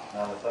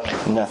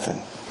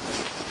 Nothing.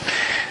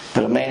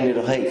 But a man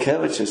that'll hate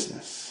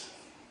covetousness.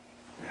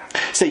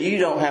 So you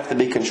don't have to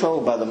be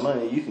controlled by the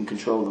money. You can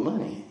control the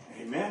money.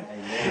 Amen.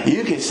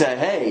 You can say,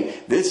 hey,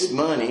 this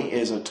money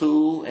is a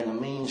tool and a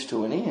means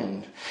to an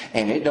end.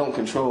 And it don't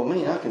control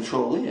me, I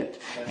control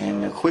it.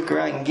 And the quicker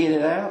I can get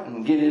it out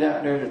and get it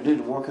out there to do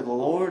the work of the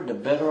Lord, the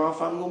better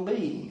off I'm going to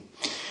be.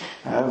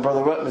 I heard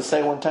Brother Ruttman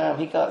say one time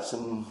he got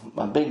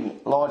a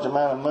big, large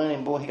amount of money,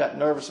 and boy, he got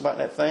nervous about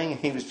that thing,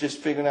 and he was just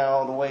figuring out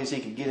all the ways he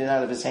could get it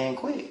out of his hand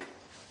quick.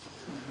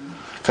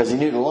 Because he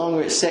knew the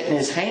longer it sat in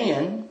his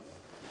hand,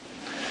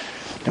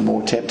 the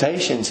more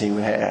temptations he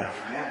would have.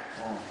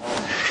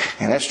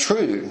 And that's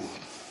true.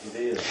 It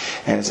is.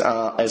 And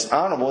it's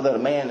honorable that a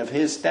man of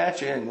his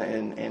stature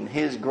and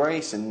his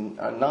grace and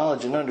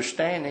knowledge and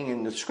understanding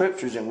in the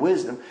scriptures and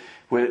wisdom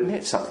would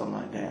admit something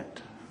like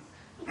that.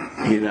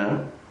 You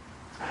know?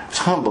 It's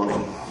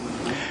humbling.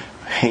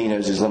 He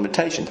knows his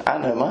limitations. I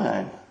know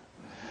mine.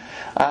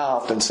 I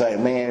often say,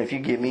 man, if you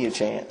give me a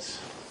chance,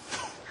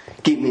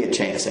 give me a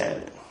chance at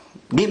it.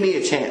 Give me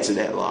a chance at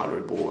that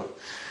lottery, boy.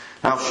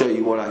 I'll show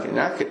you what I can.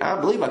 I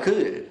believe I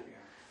could.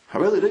 I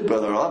really do,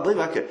 brother. I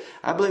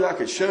believe I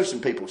could show some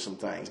people some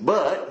things.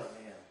 But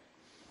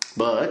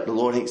the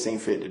Lord ain't seen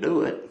fit to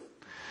do it.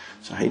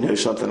 So He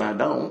knows something I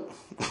don't.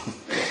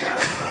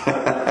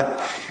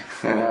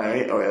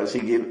 Or else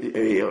He'd give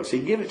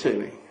it to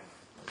me.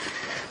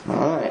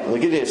 Alright,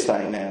 look at this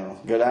thing now.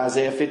 Go to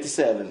Isaiah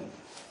 57.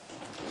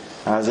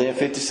 Isaiah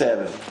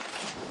 57.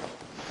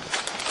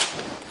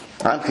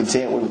 I'm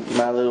content with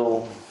my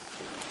little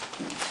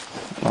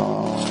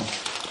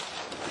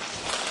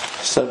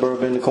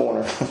suburb in the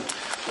corner.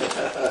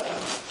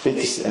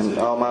 57,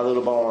 all my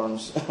little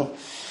barns.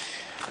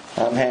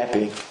 I'm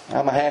happy.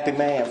 I'm a happy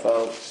man,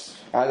 folks.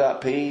 I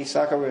got peace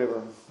like a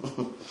river.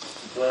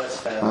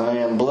 Blessed. I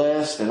am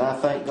blessed, and I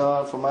thank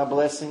God for my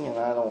blessing, and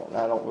I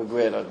don't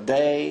regret a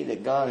day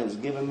that God has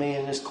given me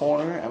in this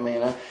corner. I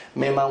mean,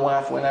 me and my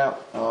wife went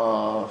out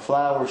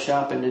flower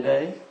shopping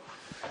today.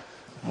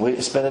 We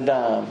didn't spend a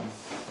dime.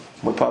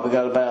 We probably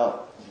got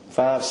about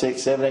 $500,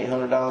 $600,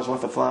 $700, $800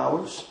 worth of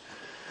flowers,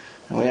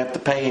 and we have to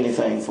pay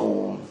anything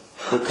for them.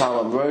 We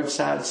call them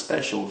roadside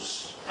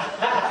specials.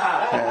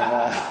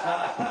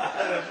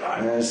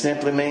 And it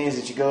simply means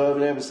that you go over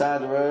there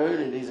beside the road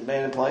at these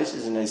abandoned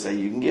places and they say,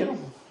 you can get them.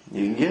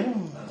 You can get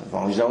them. As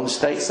long as you're on the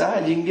state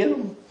side, you can get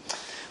them.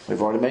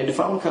 We've already made the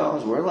phone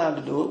calls. We're allowed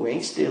to do it. We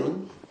ain't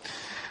stealing.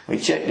 We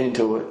checked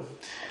into it.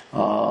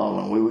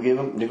 We were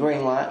given the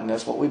green light, and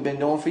that's what we've been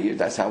doing for years.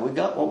 That's how we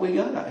got what we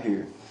got out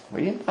here.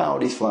 We didn't buy all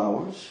these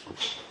flowers.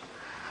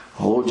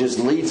 The Lord just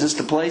leads us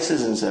to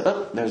places and says,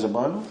 oh, there's a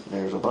bundle,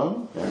 there's a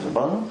bundle, there's a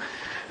bundle.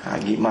 I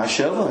get my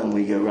shovel and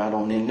we go right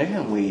on in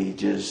there and we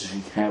just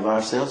have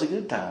ourselves a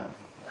good time.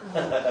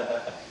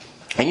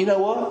 And you know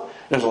what?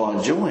 There's a lot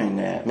of joy in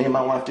that. Me and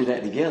my wife do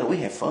that together. We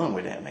have fun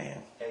with that,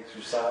 man.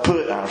 Exercise.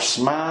 Put our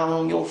smile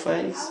on your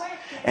face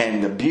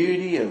and the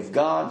beauty of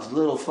God's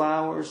little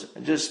flowers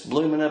just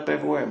blooming up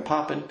everywhere and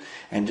popping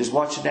and just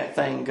watching that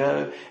thing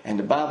go. And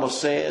the Bible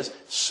says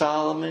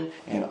Solomon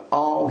in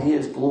all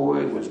his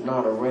glory was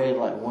not arrayed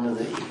like one of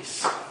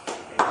these.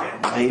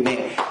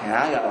 Amen. And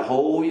I got a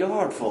whole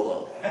yard full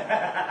of them.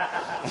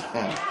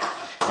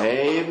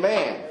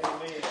 Amen.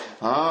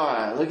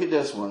 Alright, look at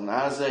this one.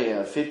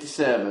 Isaiah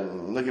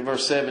 57. Look at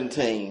verse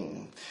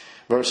 17.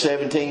 Verse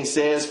 17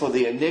 says, for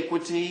the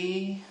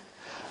iniquity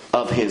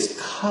of his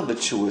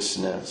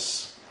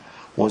covetousness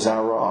was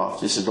I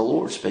wroth. This is the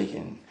Lord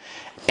speaking.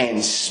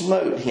 And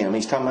smote him.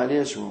 He's talking about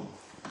Israel.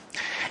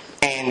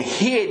 And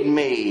hid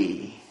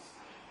me.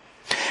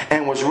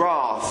 And was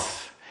wroth.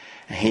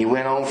 He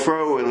went on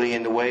frowardly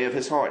in the way of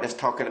his heart. That's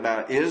talking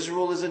about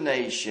Israel as a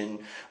nation.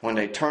 When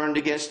they turned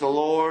against the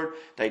Lord,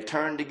 and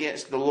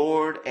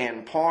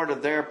part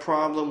of their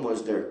problem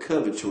was their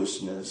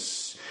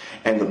covetousness.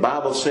 And the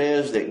Bible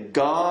says that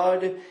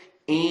God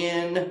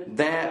in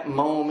that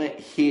moment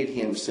hid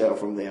himself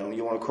from them.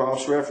 You want to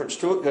cross-reference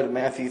to it? Go to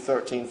Matthew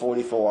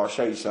 13:44. I'll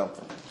show you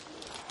something.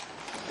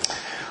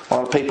 A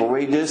lot of people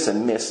read this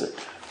and miss it.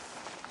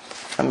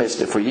 I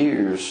missed it for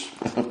years.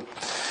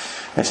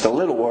 It's the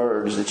little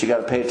words that you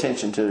got to pay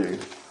attention to.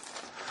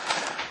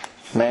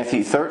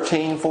 Matthew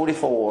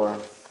 13:44.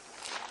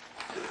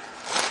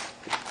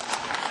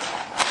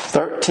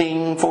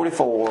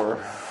 13:44.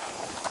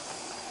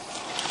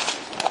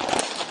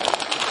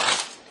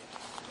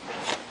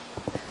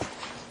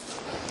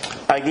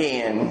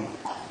 Again,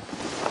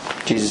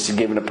 Jesus is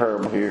giving a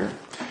parable here.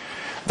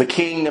 The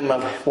kingdom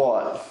of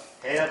what?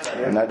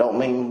 Heaven. And I don't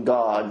mean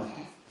God.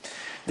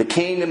 The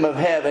kingdom of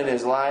heaven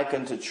is like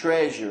unto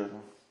treasure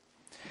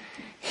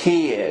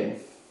hid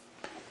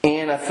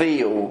in a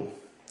field,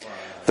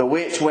 the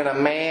which when a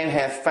man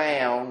hath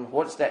found,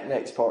 what's that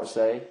next part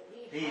say?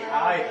 He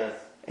hideth.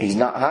 He's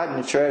not hiding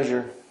the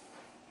treasure.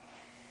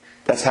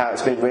 That's how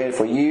it's been read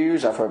for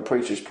years. I've heard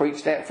preachers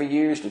preach that for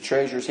years. The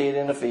treasure's hid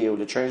in the field.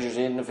 The treasure's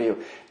hid in the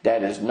field.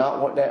 That is not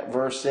what that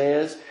verse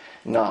says.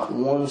 Not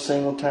one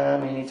single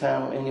time,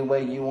 anytime, any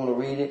way you want to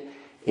read it.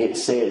 It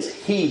says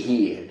He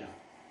hid.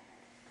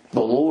 The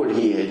Lord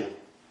hid.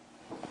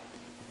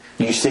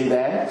 You see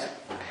that?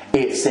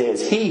 It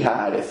says He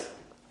hideth.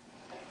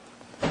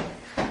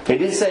 It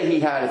didn't say He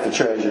hideth the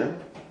treasure.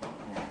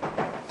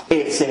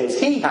 It says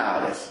He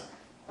hideth.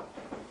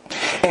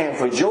 And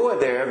for joy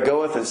thereof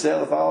goeth and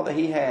selleth all that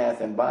he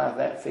hath and buyeth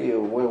that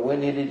field. Well,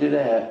 when did he do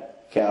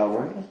that?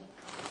 Calvary.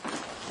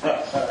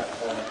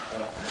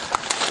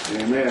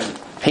 Amen.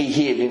 He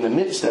hid in the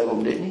midst of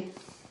them, didn't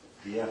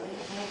he? Yeah.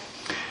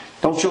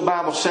 Don't your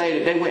Bible say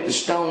that they went to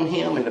stone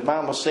him, and the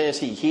Bible says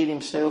he hid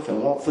himself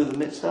and walked through the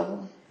midst of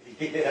them?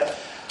 Yeah.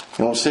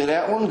 You want to see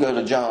that one? Go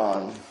to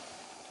John.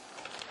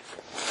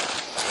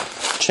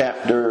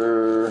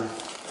 Chapter...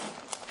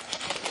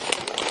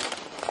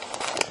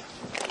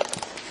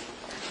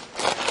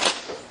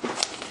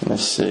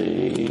 Let's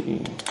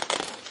see.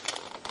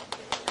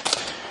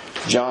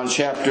 John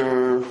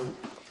chapter...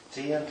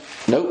 10.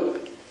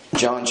 Nope.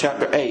 John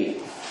chapter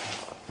 8.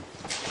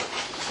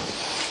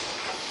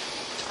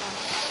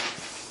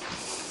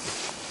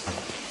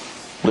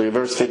 Look at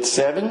verse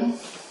 57.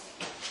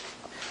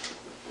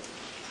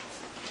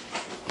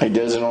 He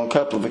does it on a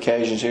couple of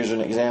occasions. Here's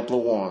an example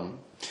of one.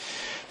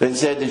 Then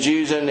said the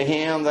Jews unto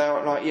him, Thou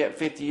art not yet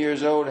 50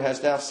 years old, and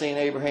hast thou seen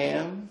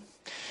Abraham?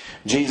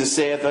 Jesus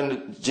said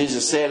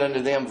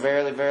unto them,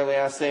 Verily, verily,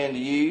 I say unto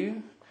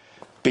you,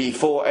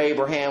 before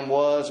Abraham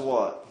was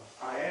what?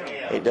 I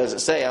am. It doesn't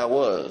say I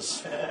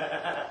was.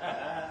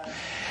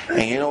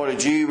 And you know what a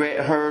Jew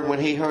heard when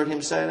he heard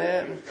him say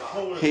that?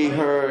 He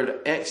heard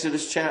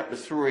Exodus chapter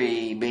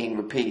 3 being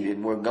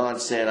repeated, where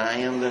God said, I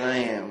am that I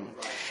am.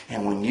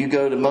 And when you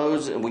go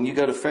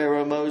to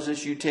Pharaoh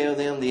Moses, you tell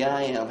them the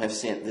I am have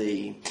sent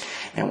thee.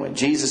 And when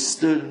Jesus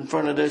stood in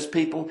front of those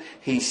people,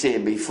 he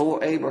said,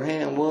 Before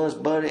Abraham was,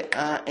 buddy,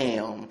 I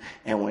am.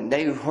 And when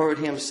they heard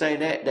him say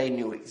that, they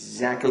knew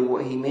exactly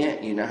what he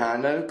meant. You know how I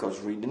know? Because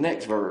read the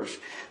next verse.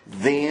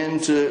 Then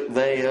took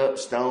they up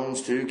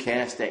stones to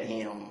cast at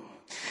him.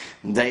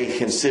 They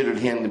considered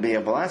him to be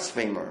a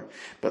blasphemer.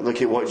 But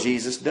look at what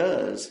Jesus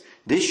does.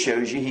 This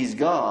shows you he's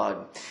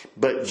God.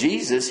 But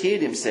Jesus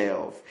hid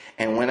himself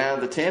and went out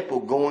of the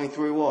temple going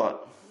through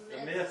what?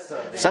 The midst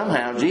of it.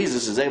 Somehow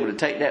Jesus is able to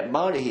take that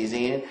body he's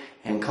in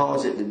and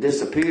cause it to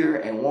disappear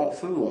and walk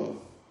through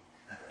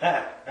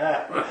them.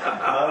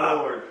 My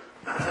Lord.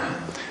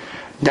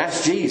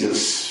 That's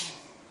Jesus.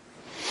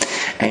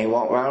 And he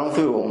walked right on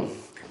through them.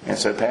 And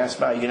so passed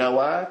by. You know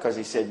why? Because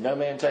he said, No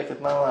man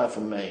taketh my life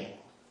from me.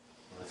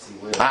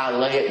 I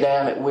lay it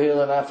down at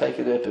will and I take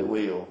it up at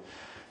will.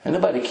 And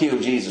nobody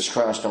killed Jesus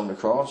Christ on the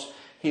cross.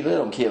 He let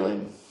them kill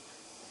him.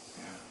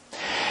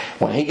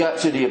 When he got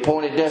to the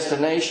appointed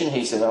destination,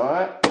 he said, All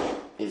right,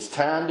 it's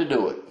time to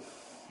do it.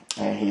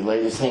 And he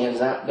laid his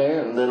hands out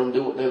there and let them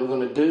do what they were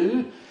going to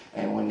do.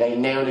 And when they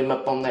nailed him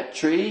up on that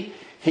tree,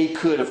 he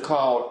could have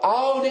called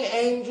all the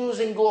angels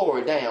in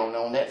glory down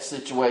on that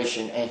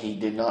situation, and he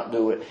did not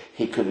do it.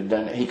 He could have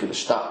done it. He could have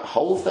stopped the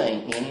whole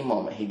thing any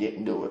moment. He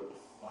didn't do it.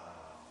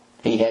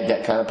 He had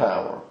that kind of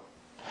power.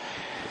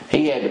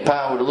 He had the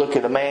power to look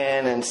at a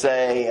man and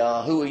say,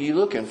 Who are you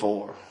looking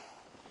for?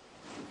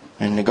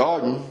 In the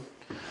garden,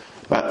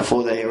 right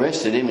before they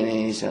arrested him, and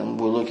he said,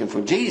 We're looking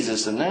for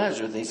Jesus of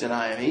Nazareth. He said,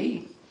 I am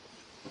he.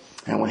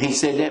 And when he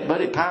said that,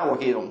 buddy,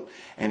 power hit him,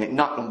 and it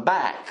knocked him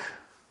back.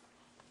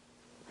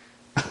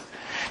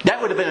 That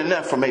would have been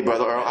enough for me,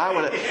 Brother Earl. I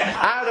would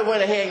have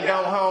went ahead and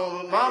gone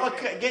home. Mama,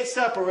 get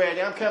supper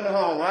ready. I'm coming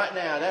home right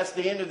now. That's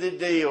the end of the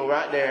deal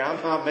right there. I'm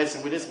not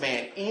messing with this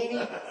man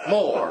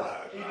anymore.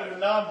 Even a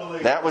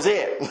non-believer. That was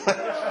it.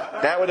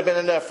 That would have been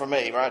enough for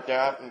me right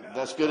there.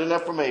 That's good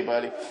enough for me,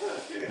 buddy.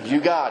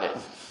 You got it.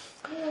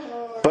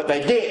 But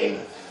they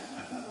didn't.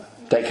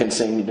 They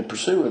continued to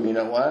pursue him. You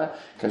know why?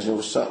 Because there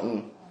was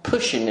something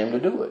pushing them to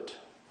do it.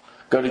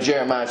 Go to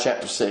Jeremiah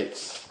chapter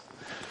 6.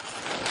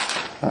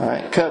 All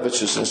right,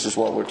 covetousness is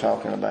what we're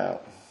talking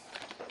about.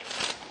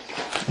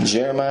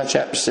 Jeremiah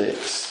chapter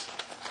 6.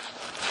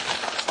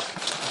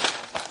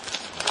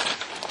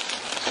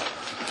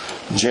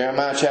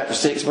 Jeremiah chapter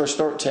 6 verse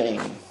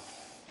 13.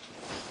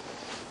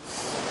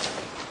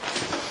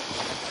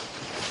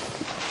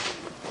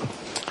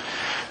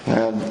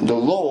 Now the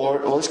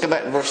Lord, let's go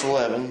back to verse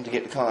 11 to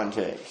get the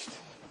context.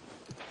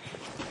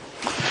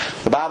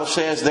 The Bible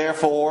says,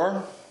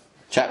 therefore,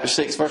 chapter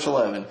 6 verse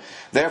 11,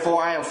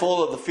 Therefore I am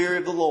full of the fear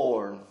of the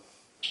Lord.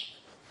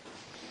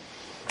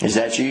 Is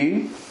that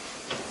you?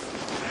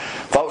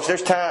 Folks,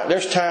 there's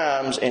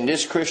times in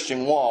this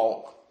Christian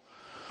walk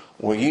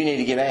where you need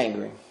to get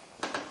angry.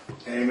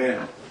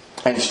 Amen.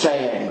 And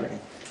stay angry.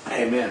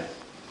 Amen.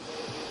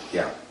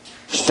 Yeah.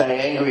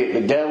 Stay angry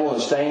at the devil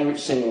and stay angry at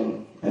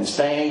sin. And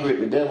stay angry at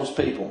the devil's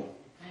people.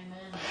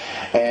 Amen.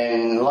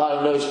 And a lot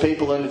of those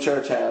people in the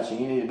church house, and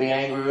you need to be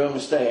angry with them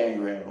and stay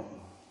angry at them.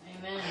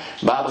 Amen.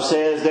 The Bible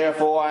says,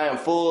 Therefore I am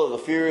full of the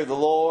fear of the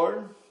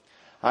Lord.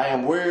 I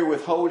am weary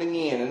with holding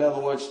in. In other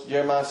words,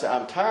 Jeremiah said,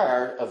 I'm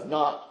tired of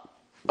not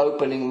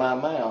opening my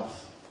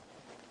mouth.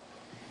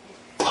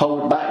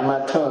 Hold back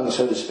my tongue,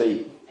 so to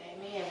speak.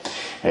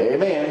 Amen.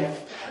 Amen.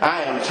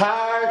 I am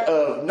tired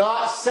of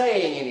not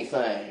saying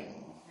anything.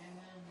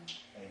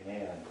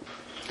 Amen.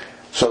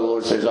 So the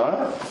Lord says, all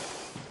right.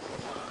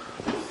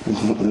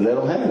 Let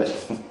them have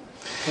it.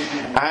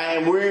 I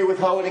am weary with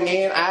holding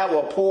in. I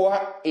will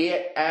pour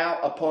it out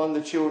upon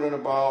the children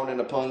abroad and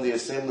upon the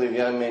assembly of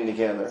young men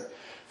together.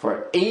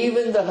 For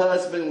even the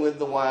husband with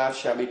the wife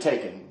shall be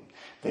taken.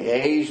 The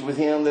age with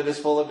him that is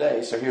full of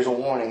days. So here's a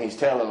warning. He's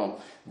telling them,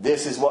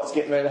 this is what's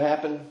getting ready to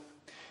happen.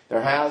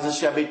 Their houses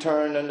shall be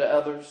turned unto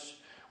others.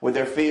 with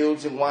their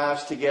fields and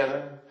wives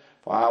together.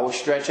 For I will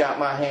stretch out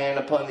my hand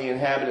upon the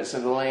inhabitants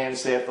of the land,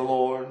 saith the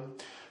Lord.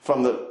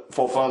 From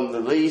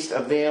the least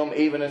of them,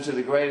 even unto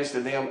the greatest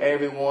of them,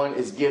 everyone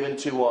is given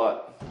to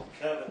what?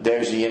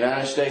 There's the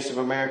United States of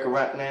America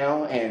right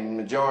now, and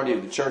the majority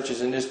of the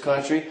churches in this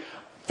country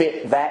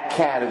fit that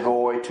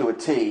category to a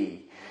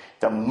T.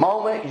 The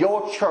moment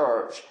your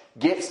church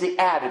gets the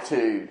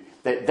attitude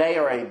that they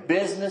are a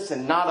business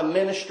and not a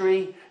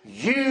ministry,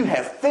 you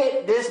have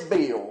fit this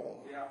bill.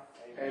 Yeah.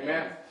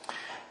 Amen.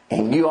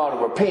 And you ought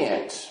to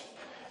repent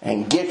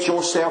and get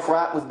yourself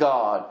right with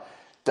God.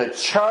 The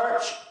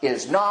church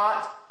is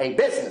not a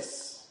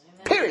business.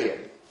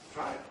 Period.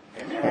 Right.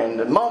 Amen. And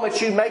the moment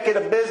you make it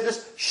a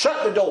business,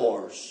 shut the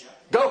doors.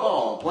 Go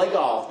home, play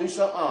golf, do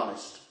something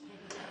honest.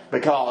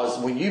 Because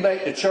when you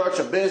make the church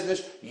a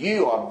business,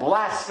 you are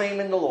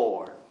blaspheming the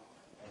Lord.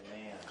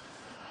 Amen.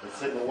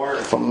 It's in the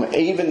Word. From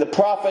even the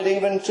prophet,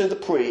 even to the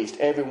priest,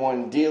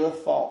 everyone dealeth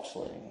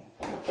falsely.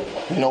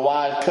 You know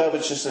why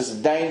covetousness is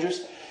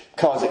dangerous?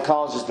 Because it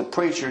causes the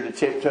preacher to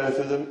tiptoe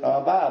through the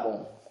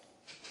Bible.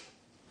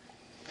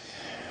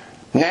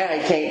 Now he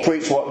can't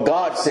preach what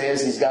God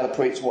says. He's got to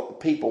preach what the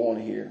people want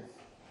to hear.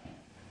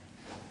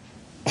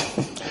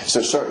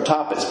 So certain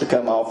topics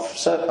become off.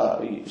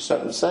 Certain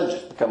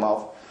subjects become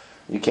off.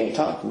 You can't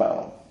talk about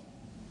them.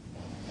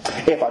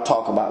 If I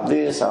talk about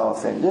this, I'll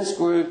offend this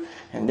group,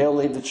 and they'll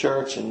leave the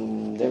church,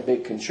 and they're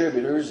big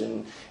contributors.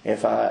 And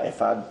if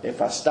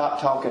I start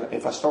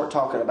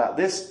talking about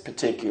this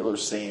particular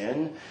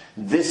sin,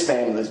 this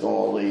family is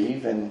going to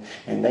leave, and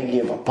they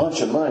give a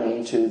bunch of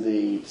money to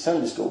the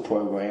Sunday school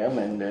program,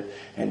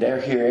 and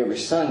they're here every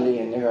Sunday,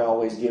 and they're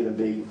always giving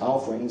big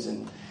offerings,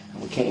 and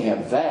we can't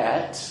have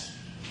that.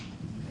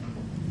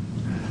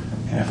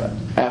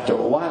 And after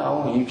a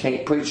while, you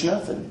can't preach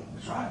nothing.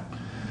 That's right.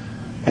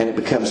 And it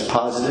becomes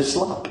positive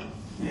slop.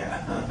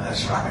 Yeah,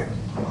 that's right.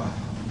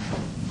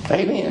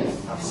 Amen.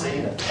 I've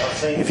seen it. I've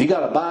seen If you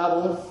got a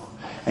Bible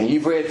and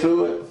you've read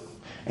through it,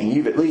 and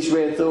you've at least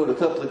read through it a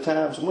couple of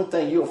times, one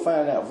thing you'll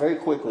find out very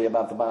quickly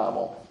about the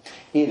Bible,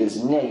 it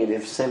is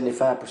negative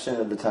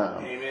 75% of the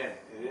time. Amen.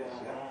 It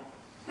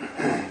is.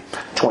 Yeah.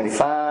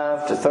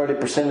 25 to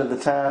 30% of the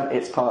time,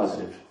 it's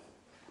positive.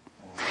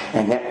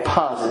 And that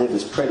positive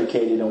is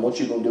predicated on what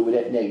you're going to do with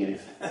that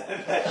negative.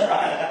 That's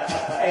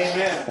right.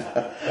 Amen.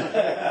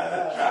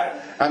 That's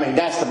right. I mean,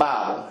 that's the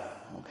Bible.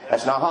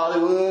 That's not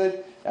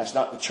Hollywood. That's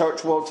not the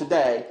church world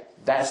today.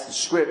 That's the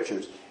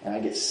Scriptures. And I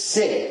get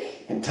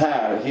sick and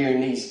tired of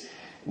hearing these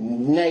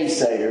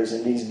naysayers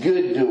and these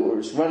good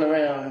doers run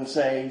around and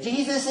say,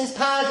 Jesus is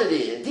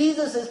positive.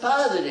 Jesus is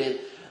positive.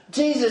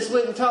 Jesus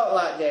wouldn't talk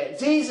like that.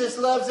 Jesus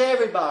loves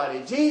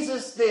everybody.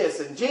 Jesus this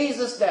and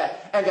Jesus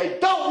that. And they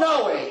don't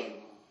know Him.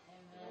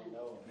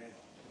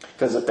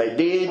 Because if they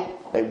did,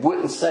 they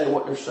wouldn't say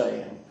what they're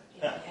saying.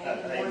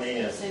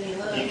 Amen.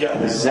 You got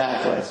it.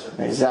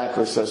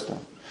 Exactly, sister.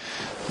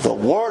 The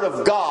Word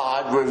of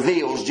God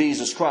reveals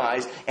Jesus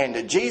Christ, and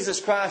the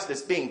Jesus Christ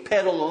that's being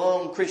peddled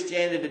along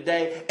Christianity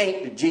today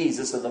ain't the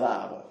Jesus of the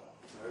Bible.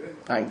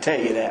 I can tell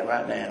you that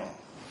right now.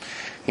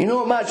 You know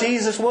what my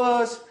Jesus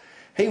was?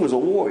 He was a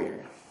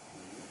warrior.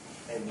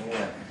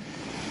 Amen.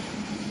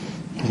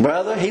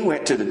 Brother, he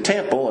went to the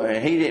temple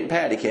and he didn't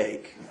patty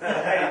cake.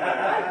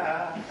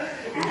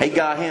 He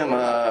got him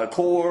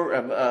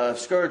a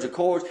scourge of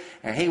cords,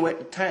 and he went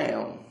to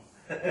town.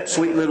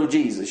 Sweet little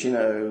Jesus, you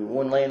know,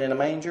 one laying in a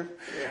manger.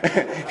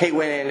 He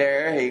went in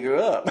there, he grew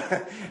up.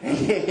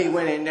 He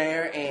went in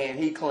there and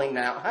he cleaned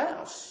out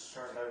house.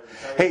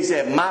 He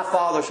said, my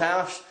Father's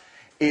house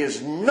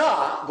is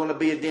not going to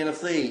be a den of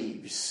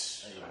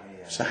thieves.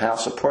 It's a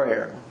house of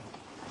prayer.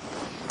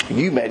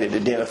 You made it a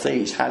den of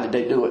thieves. How did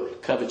they do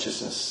it?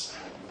 Covetousness.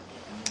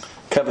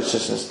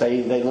 Covetousness.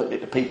 They looked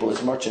at the people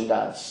as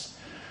merchandise.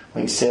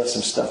 We can sell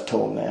some stuff to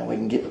them now. We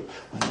can get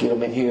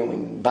them in here, and we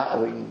can buy.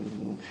 We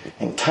can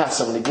entice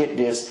them to get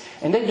this.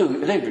 And they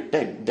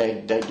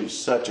do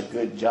such a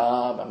good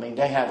job. I mean,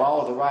 they have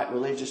all the right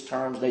religious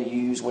terms they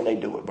use when they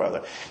do it,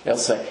 brother. They'll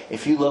say,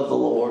 if you love the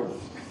Lord,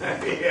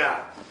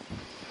 Yeah.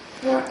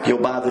 you'll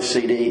buy the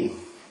CD.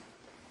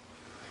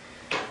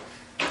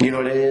 You know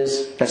what it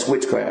is? That's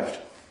witchcraft.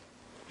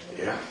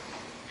 Yeah.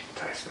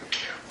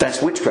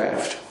 That's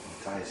witchcraft.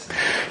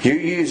 You're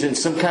using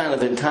some kind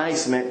of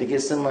enticement to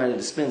get somebody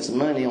to spend some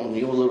money on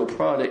your little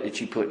product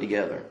that you put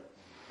together.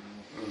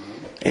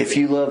 If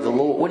you love the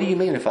Lord, what do you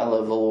mean if I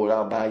love the Lord,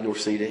 I'll buy your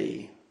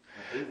CD?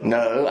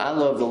 No, I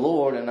love the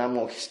Lord and I'm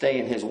going to stay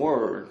in His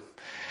Word.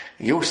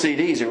 Your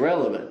CD is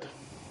irrelevant.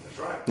 That's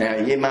right. Now,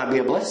 it might be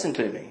a blessing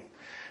to me.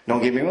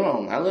 Don't get me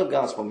wrong. I love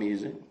gospel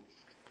music.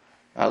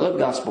 I love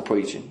gospel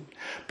preaching.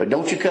 But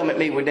don't you come at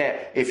me with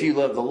that. If you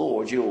love the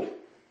Lord, you'll...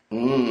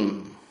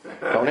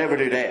 Don't ever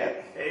do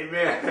that.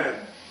 Amen.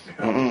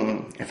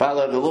 If I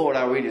love the Lord,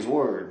 I'll read His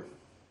Word.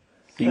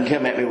 You can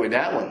come at me with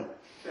that one.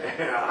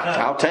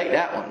 I'll take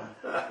that one.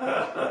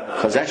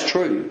 Because that's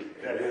true.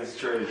 That is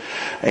true.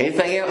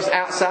 Anything else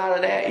outside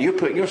of that, you're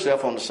putting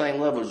yourself on the same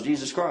level as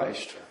Jesus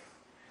Christ.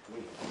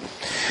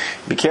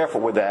 Be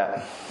careful with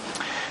that.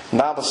 The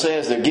Bible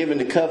says they're given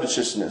to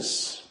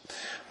covetousness.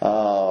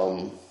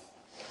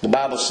 The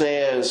Bible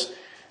says,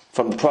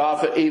 from the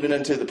prophet even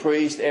unto the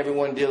priest,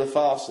 everyone dealeth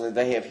falsely.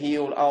 They have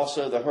healed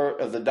also the hurt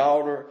of the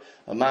daughter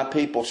of my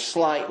people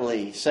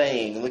slightly,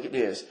 saying, look at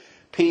this,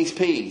 peace,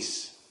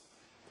 peace,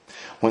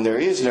 when there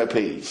is no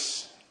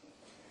peace.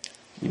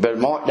 You better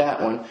mark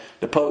that one.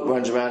 The Pope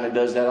runs around and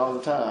does that all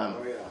the time.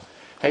 Oh, yeah.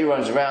 He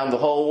runs around the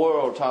whole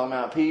world talking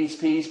about peace,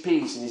 peace,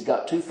 peace. And he's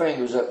got two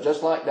fingers up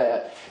just like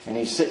that. And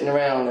he's sitting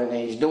around and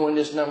he's doing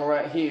this number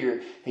right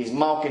here. He's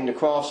mocking the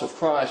cross of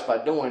Christ by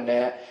doing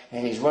that.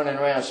 And he's running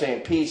around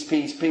saying peace,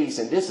 peace, peace.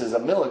 And this is a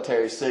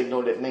military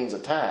signal that means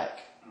attack.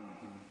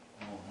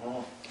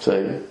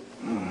 See?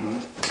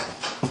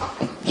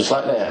 Just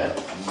like that.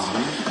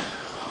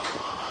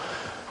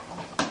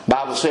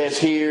 Bible says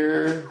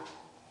here,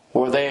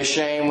 were they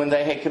ashamed when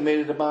they had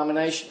committed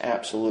abomination?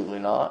 Absolutely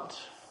not.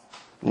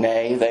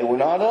 Nay, they were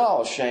not at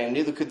all ashamed,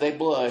 neither could they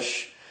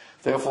blush.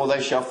 Therefore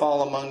they shall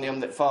fall among them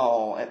that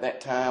fall. At that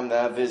time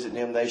that I visit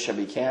them, they shall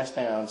be cast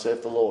down,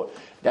 saith the Lord.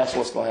 That's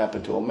what's going to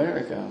happen to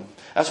America.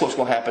 That's what's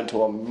going to happen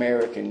to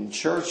American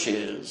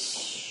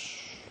churches.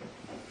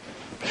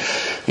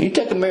 You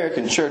take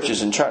American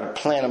churches and try to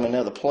plant them in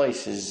other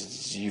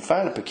places, you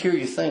find a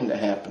peculiar thing that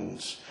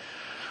happens.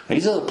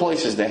 These other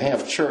places that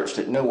have church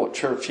that know what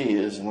church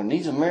is, and when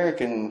these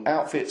American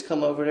outfits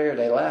come over there,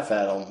 they laugh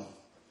at them.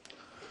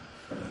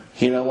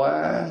 You know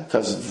why?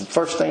 Because the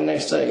first thing they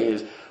say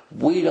is,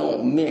 we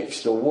don't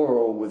mix the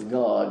world with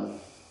God.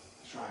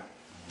 That's right.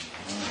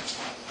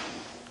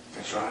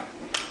 That's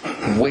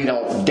right. We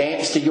don't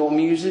dance to your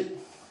music.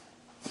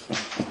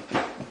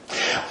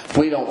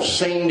 We don't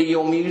sing to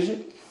your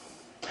music.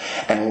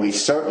 And we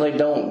certainly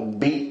don't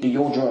beat to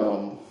your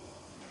drum.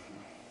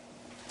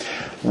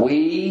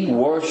 We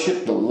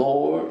worship the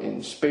Lord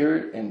in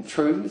spirit and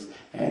truth,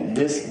 and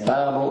this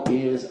Bible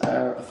is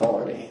our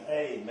authority.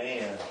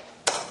 Amen.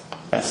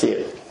 That's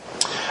it.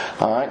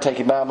 All right, take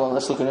your Bible and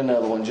let's look at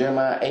another one.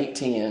 Jeremiah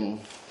 8:10.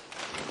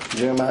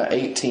 Jeremiah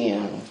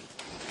 8:10.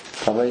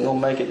 Probably ain't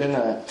going to make it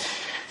tonight.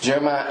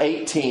 Jeremiah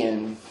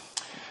 8:10.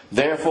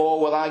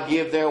 Therefore will I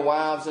give their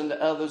wives unto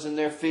others, and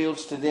their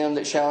fields to them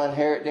that shall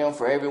inherit them.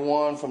 For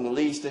everyone, from the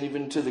least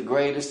even to the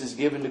greatest, is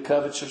given to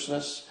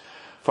covetousness.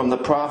 From the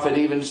prophet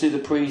even to the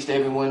priest,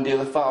 everyone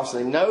dealeth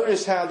falsely.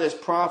 Notice how this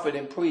prophet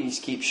and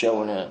priest keep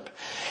showing up.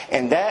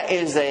 And that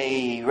is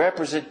a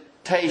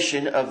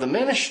representation of the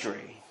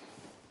ministry.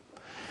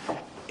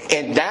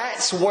 And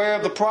that's where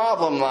the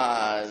problem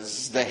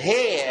lies. The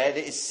head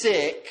is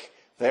sick,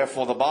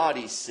 therefore the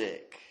body's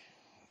sick.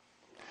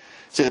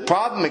 See, the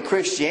problem in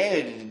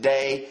Christianity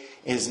today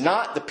is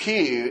not the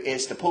pew,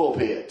 it's the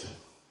pulpit.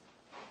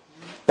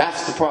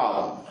 That's the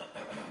problem.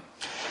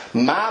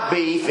 My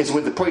beef is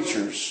with the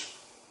preachers.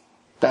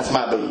 That's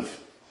my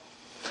beef.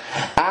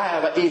 I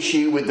have an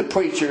issue with the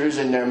preachers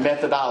and their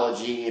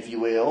methodology, if you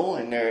will,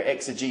 and their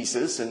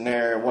exegesis and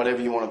their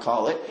whatever you want to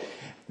call it,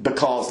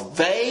 because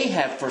they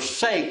have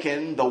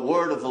forsaken the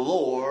word of the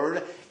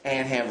Lord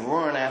and have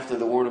run after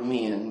the word of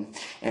men.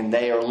 And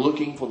they are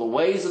looking for the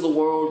ways of the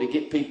world to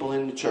get people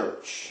into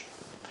church.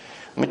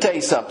 Let me tell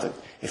you something.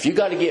 If you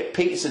got to get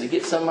pizza to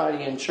get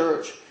somebody in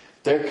church,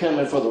 they're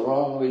coming for the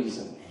wrong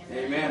reason.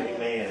 Amen.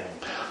 Amen.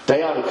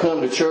 They ought to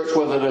come to church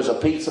whether there's a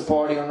pizza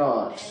party or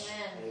not.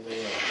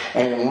 Amen.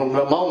 And when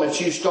the moment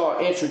you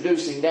start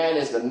introducing that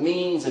as the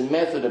means and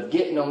method of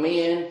getting them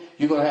in,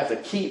 you're going to have to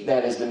keep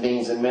that as the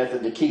means and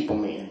method to keep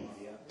them in.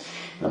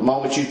 The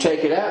moment you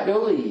take it out,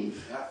 they'll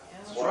leave.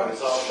 That's what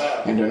it's all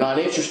about. And they're not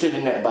interested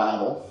in that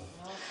Bible.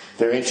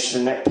 They're interested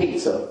in that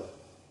pizza.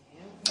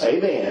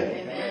 Amen.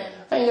 Amen.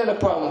 I ain't got a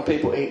problem with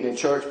people eating in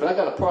church, but I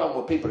got a problem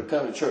with people that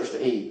come to church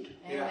to eat.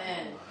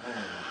 Amen.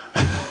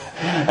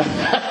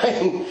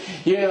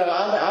 You know,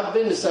 I've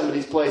been to some of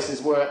these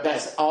places where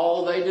that's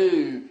all they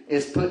do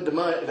is put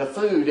the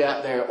food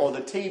out there or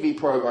the TV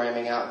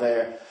programming out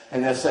there,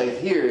 and they'll say,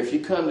 "Here, if you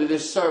come to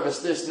this service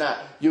this night,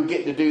 you'll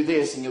get to do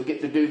this and you'll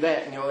get to do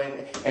that." And, you know,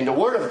 and the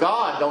Word of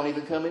God don't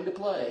even come into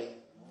play.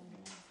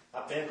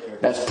 I've been there.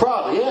 That's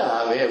probably,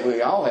 I mean,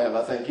 we all have,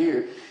 I think,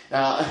 here.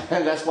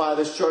 And that's why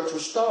this church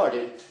was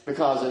started,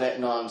 because of that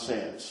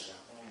nonsense.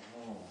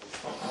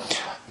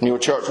 New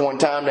church one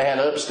time, they had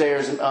an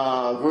upstairs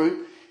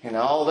group, and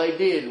all they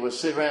did was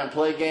sit around and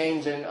play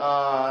games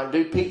and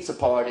do pizza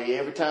party.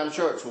 Every time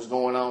church was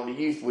going on, the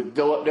youth would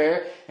go up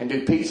there and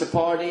do pizza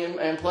party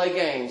and play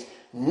games.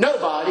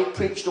 Nobody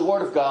preached the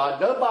Word of God.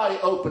 Nobody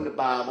opened the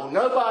Bible.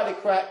 Nobody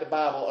cracked the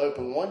Bible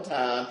open one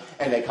time,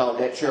 and they called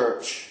that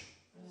church.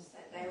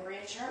 They were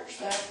in church,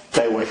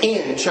 though. They were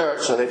in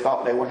church, so they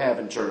thought they were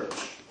having church.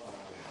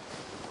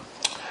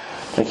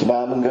 Take your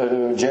Bible and go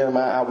to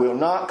Jeremiah. I will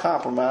not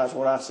compromise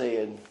what I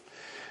said.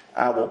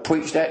 I will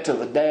preach that till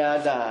the day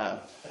I die.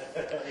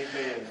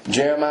 Amen.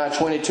 Jeremiah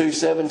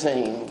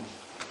 22:17.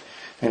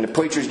 And the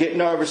preachers get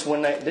nervous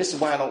when they... This is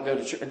why I don't go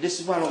to church. This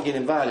is why I don't get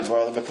invited,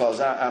 brother, because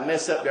I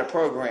mess up their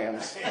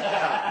programs.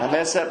 I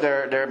mess up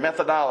their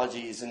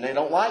methodologies, and they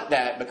don't like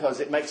that because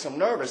it makes them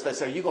nervous. They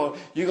say, "You going?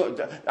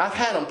 I've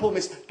had them pull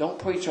me. Don't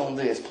preach on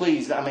this,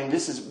 please. I mean,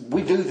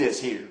 we do this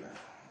here.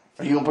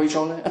 Are you going to preach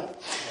on that?"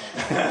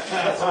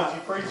 That's what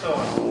you preach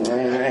on.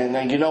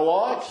 And you know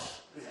what?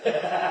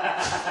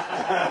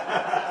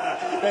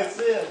 That's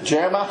it.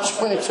 Jeremiah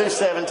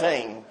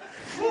 22:17.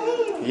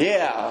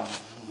 Yeah.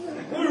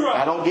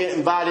 I don't get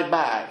invited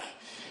back.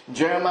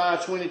 Jeremiah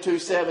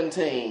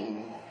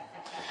 22:17.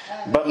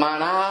 But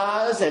thine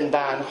eyes and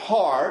thine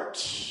heart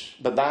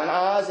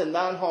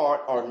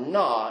are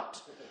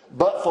not,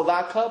 but for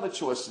thy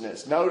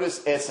covetousness.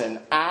 Notice it's an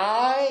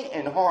eye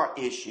and heart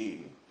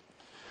issue.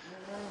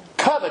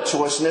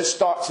 Covetousness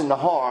starts in the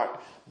heart,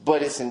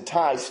 but it's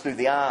enticed through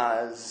the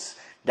eyes.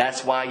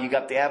 That's why you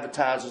got the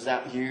advertisers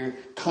out here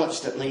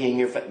constantly in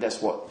your face. That's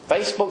what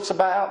Facebook's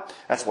about.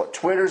 That's what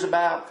Twitter's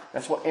about.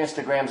 That's what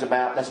Instagram's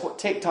about. That's what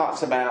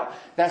TikTok's about.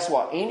 That's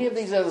what any of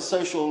these other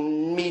social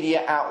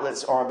media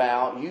outlets are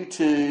about.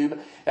 YouTube.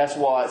 That's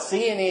what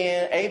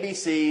CNN,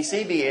 ABC,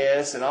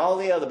 CBS, and all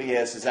the other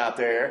BS's out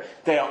there.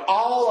 They are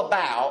all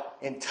about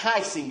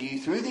enticing you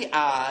through the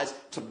eyes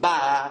to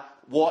buy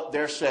what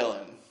they're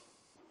selling.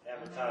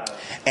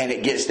 And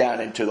it gets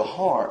down into the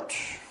heart.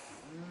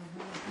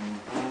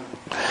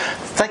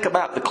 Think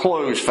about the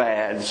clothes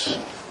fads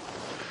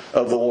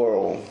of the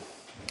world.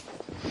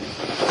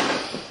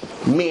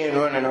 Men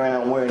running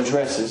around wearing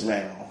dresses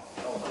now.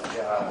 Oh my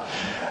God.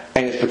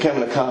 And it's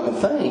becoming a common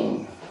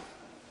thing.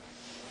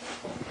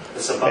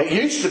 It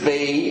used to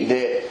be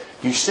that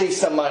you see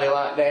somebody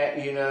like that,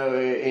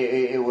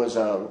 it was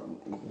a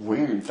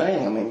weird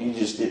thing. I mean, you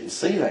just didn't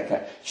see that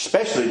kind.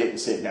 Especially didn't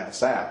see it down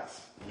south.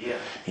 Yeah.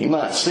 You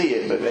might see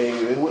it, but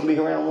it wouldn't be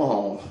around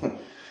long.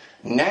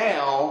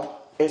 Now,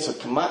 it's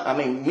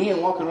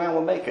men walking around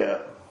with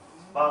makeup.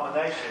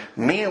 Abomination.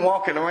 Men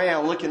walking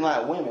around looking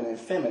like women and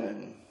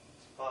feminine.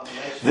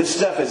 Abomination. This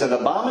stuff is an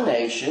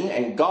abomination,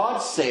 and God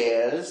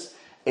says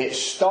it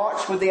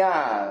starts with the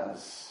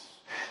eyes.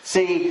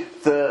 See,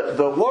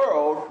 the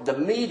world, the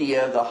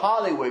media, the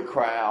Hollywood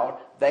crowd,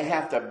 they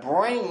have to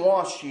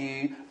brainwash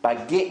you by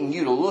getting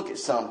you to look at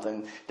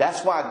something.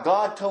 That's why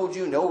God told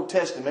you in the Old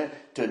Testament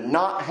to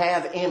not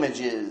have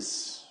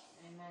images.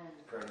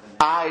 Amen.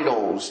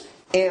 Idols,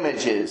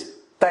 images.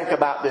 Think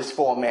about this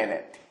for a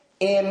minute.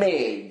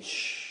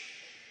 Image.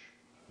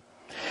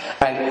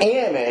 An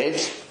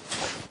image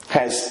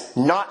has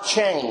not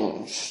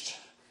changed.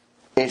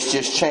 It's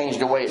just changed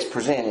the way it's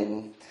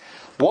presented.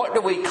 What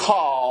do we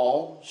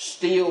call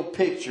still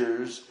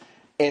pictures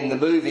in the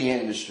movie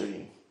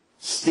industry?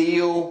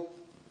 Still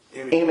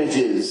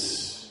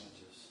images.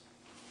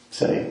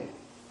 See?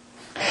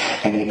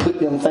 And they put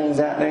them things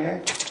out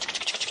there.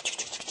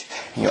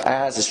 And your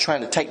eyes is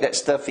trying to take that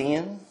stuff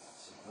in.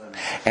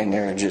 And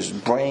they're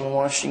just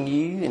brainwashing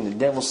you. And the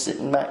devil's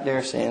sitting back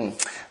there saying,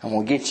 I'm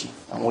going to get you.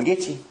 I'm going to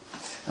get you.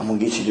 I'm going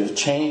to get you to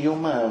change your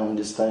mind on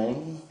this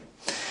thing.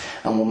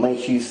 I'm going to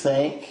make you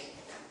think.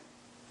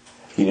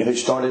 You know who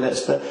started that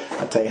stuff?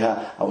 I'll tell you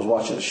how. I was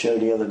watching a show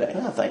the other day,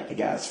 and I think the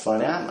guy's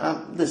funny.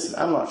 Listen,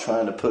 I'm not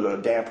trying to put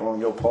a damper on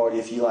your party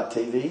if you like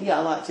TV. Yeah,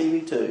 I like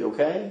TV too,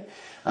 okay?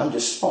 I'm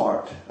just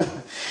smart.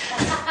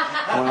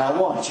 When I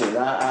watch it,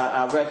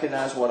 I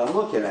recognize what I'm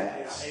looking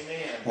at.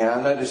 Amen. And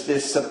I noticed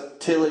this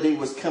subtlety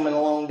was coming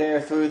along there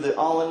through the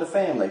All in the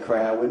Family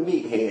crowd with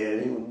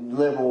Meathead,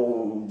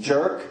 little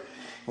jerk.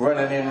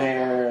 Running in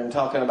there and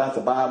talking about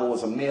the Bible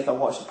was a myth. I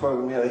watched the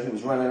program the other day. He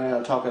was running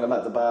around talking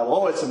about the Bible.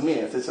 Oh, it's a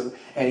myth.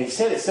 And he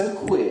said it so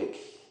quick.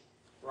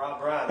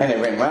 Right. And it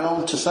ran right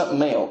on to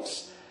something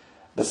else.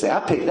 But see, I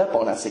picked up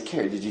on it. I said,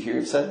 Carrie, did you hear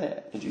him say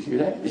that? Did you hear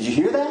that? Did you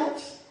hear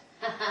that?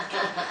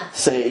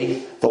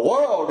 See, the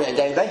world,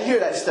 they hear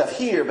that stuff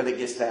here, but it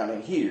gets down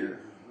in here.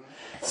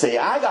 See,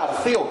 I got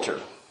a filter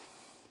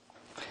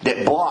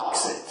that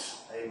blocks it.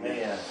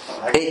 Amen.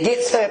 It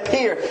gets up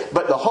here,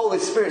 but the Holy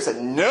Spirit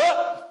said,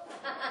 nope.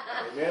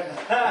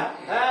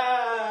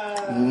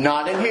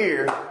 Not in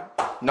here.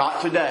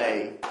 Not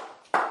today.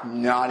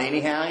 Not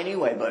anyhow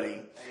anyway, buddy.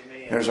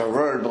 Amen. There's a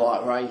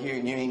roadblock right here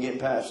and you ain't getting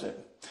past it.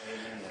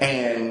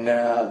 Amen.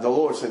 And the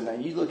Lord said, now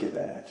you look at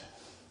that.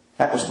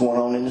 That was going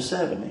on in the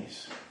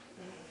 70s.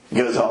 It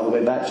goes all the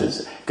way back to the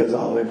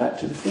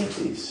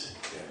 50s.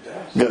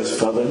 It goes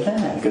further than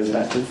that. It goes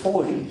back to the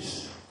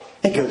 40s.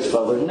 It goes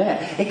further than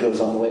that. It goes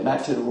all the way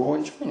back to the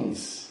Roaring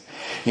 20s.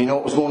 You know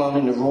what was going on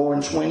in the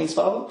Roaring 20s,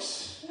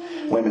 folks?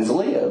 Women's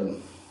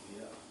lib.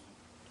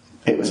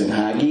 It was in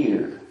high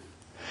gear.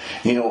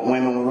 You know what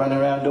women were running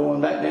around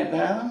doing back then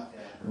now?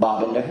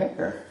 Bobbing their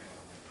hair.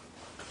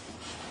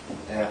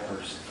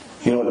 Dappers.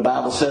 You know what the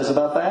Bible says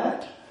about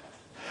that?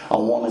 A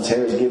woman's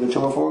hair is given to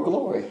her for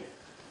glory.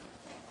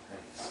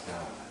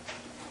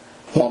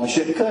 Woman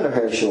shouldn't cut her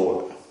hair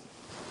short.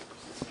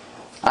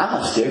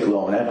 I'm a stickler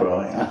on that,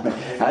 bro.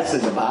 That's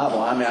in the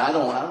Bible. I'm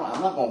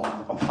not going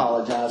to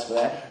apologize for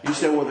that. You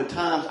say, well, the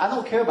times. I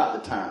don't care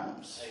about the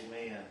times.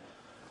 Amen.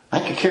 I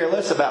could care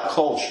less about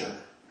culture.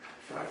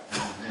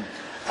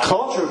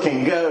 Culture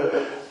can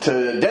go to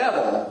the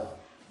devil.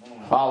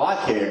 All I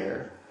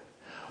care.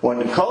 When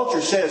the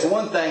culture says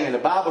one thing and the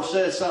Bible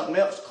says something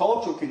else,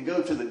 culture can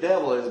go to the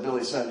devil, as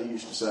Billy Sunday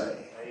used to say.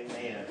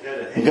 Amen.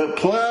 Good. And go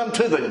plumb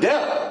to the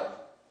devil.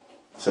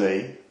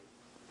 See?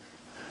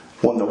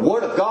 When the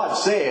Word of God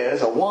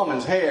says a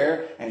woman's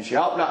hair, and she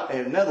ought not,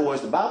 in other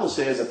words, the Bible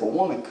says if a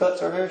woman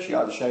cuts her hair, she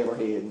ought to shave her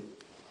head.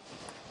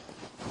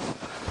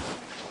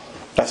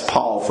 That's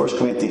Paul, 1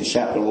 Corinthians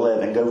chapter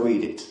 11. Go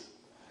read it.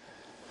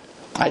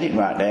 I didn't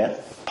write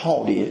that.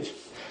 Paul did.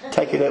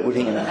 Take it up with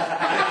him.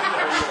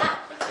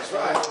 That's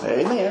right.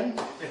 Amen.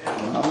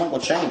 I'm not going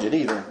to change it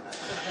either.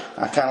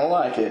 I kind of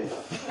like it.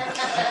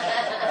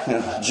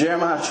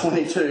 Jeremiah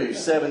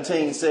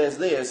 22:17 says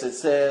this. It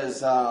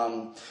says,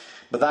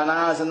 but thine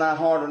eyes and thy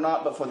heart are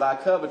not but for thy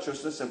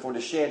covetousness, and for to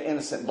shed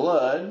innocent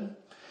blood,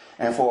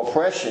 and for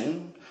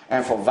oppression,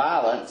 and for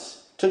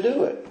violence to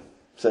do it.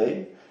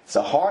 See? It's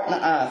a heart and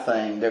an eye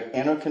thing. They're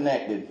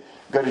interconnected.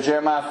 Go to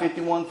Jeremiah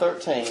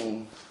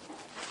 51:13.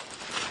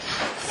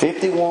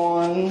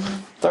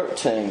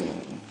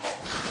 51:13.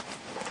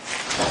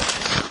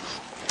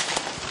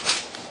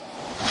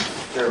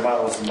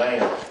 Jeremiah was a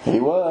man. He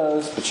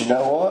was, but you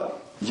know what?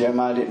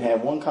 Jeremiah didn't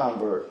have one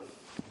convert.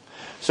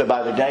 So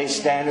by today's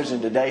standards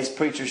and today's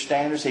preacher's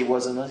standards, he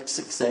wasn't a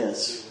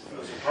success.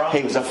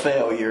 He was a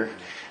failure.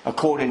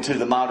 According to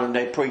the modern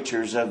day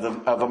preachers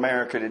of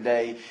America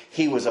today,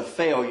 he was a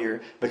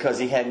failure because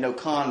he had no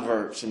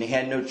converts, and he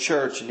had no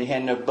church, and he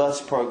had no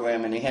bus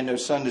program, and he had no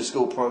Sunday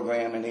school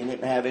program, and he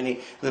didn't have any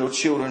little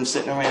children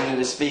sitting around at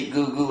his feet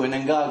goo-gooing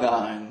and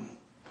gaga-ing.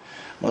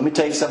 Let me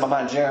tell you something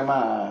about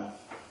Jeremiah.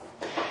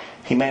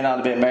 He may not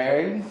have been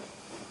married.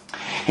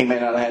 He may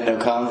not have had no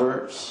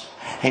converts.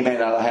 He may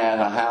not have had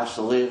a house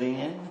to live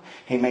in.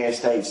 He may have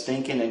stayed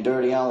stinking and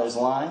dirty all his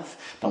life.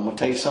 But I'm going to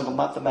tell you something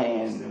about the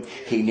man.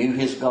 He knew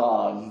his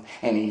God,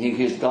 and he knew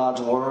his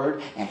God's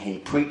Word, and he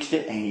preached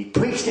it, and he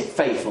preached it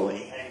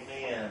faithfully.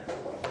 Amen.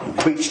 He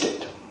preached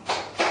it.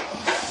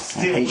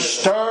 And he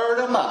stirred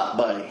them up,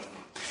 buddy.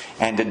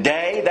 And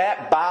today,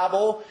 that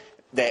Bible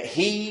that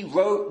he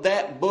wrote,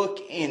 that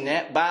book in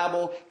that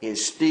Bible,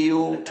 is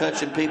still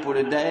touching people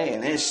today,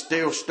 and it's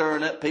still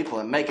stirring up people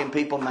and making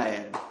people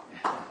mad.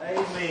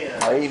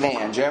 Amen.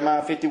 Amen.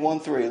 Jeremiah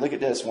 51:3. Look at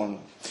this one.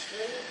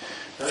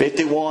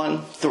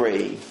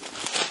 51:3.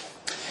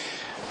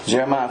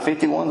 Jeremiah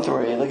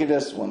 51:3. Look at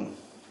this one.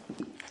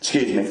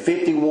 Excuse me.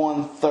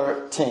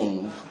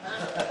 51:13.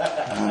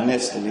 I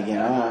missed it again.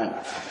 All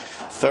right.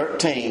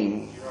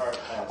 13.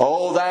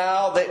 O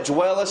thou that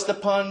dwellest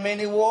upon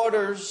many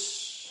waters.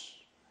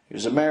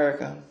 Here's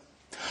America.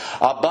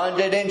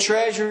 Abundant in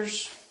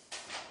treasures.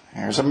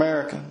 Here's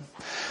America.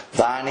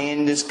 Thine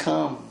end is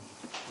come.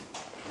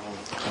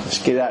 Let's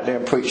get out there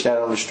and preach that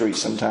on the street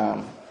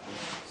sometime.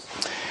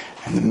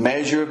 And the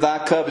measure of thy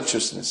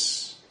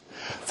covetousness.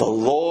 The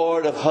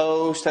Lord of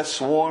hosts hath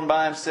sworn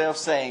by himself,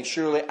 saying,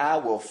 surely I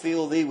will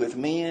fill thee with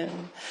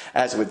men,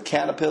 as with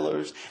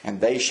caterpillars, and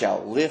they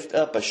shall lift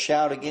up a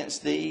shout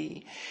against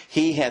thee.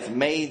 He hath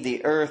made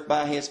the earth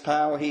by his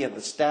power. He hath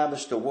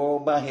established the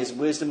world by his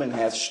wisdom, and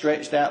hath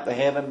stretched out the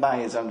heaven by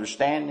his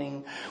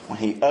understanding. When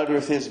he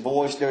uttereth his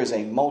voice, there is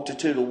a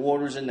multitude of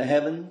waters in the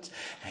heavens.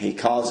 He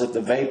causeth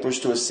the vapors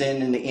to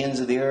ascend in the ends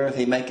of the earth.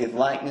 He maketh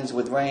lightnings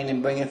with rain,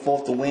 and bringeth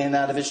forth the wind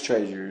out of his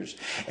treasures.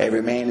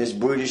 Every man is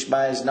brutish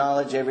by his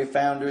knowledge. Every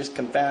founder is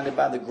confounded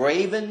by the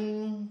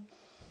graven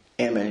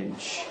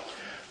image.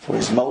 For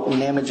his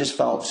molten image is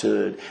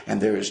falsehood, and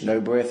there is no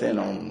breath in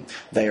them.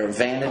 They are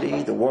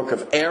vanity, the work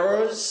of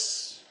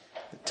errors.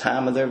 The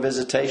time of their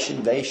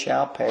visitation, they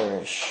shall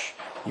perish.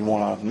 You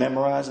want to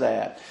memorize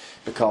that,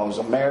 because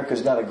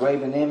America's got a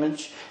graven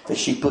image that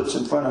she puts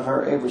in front of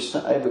her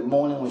every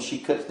morning when she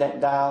cuts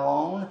that dial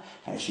on,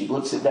 and she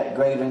looks at that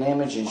graven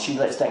image, and she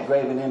lets that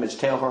graven image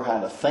tell her how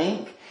to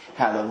think,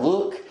 how to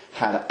look,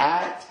 how to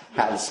act,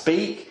 how to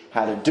speak,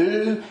 how to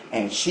do,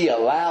 and she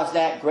allows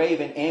that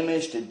graven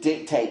image to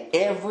dictate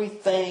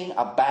everything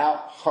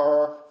about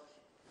her,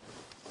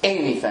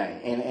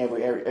 anything, in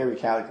every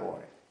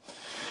category.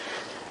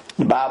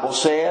 The Bible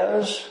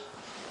says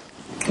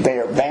they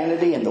are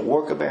vanity and the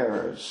work of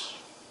errors.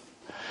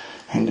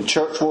 And the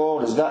church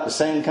world has got the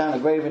same kind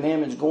of graven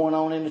image going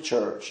on in the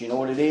church. You know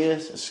what it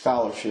is? It's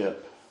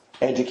scholarship,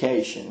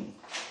 education.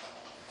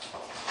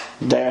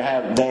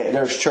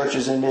 There's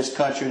churches in this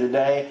country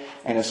today,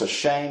 and it's a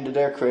shame to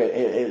their credit.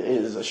 It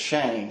is a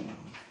shame.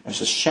 It's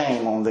a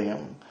shame on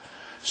them.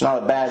 It's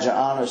not a badge of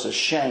honor. It's a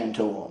shame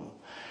to them.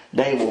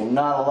 They will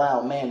not allow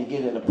a man to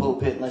get in a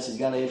pulpit unless he's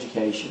got an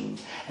education,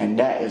 and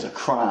that is a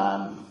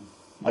crime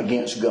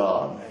against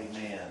God.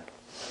 Amen.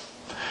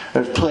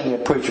 There's plenty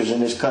of preachers in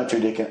this country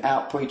that can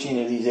out-preach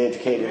any of these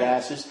educated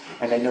asses,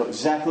 and they know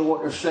exactly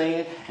what they're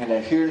saying, and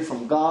they're hearing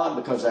from God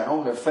because they're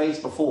on their face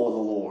before the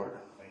Lord.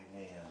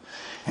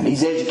 And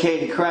these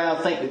educated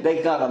crowd think that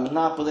they got a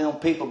monopoly on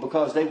people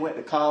because they went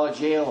to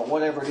college, Yale, or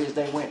whatever it is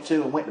they went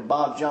to, and went to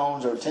Bob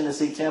Jones or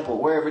Tennessee Temple,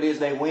 wherever it is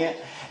they went,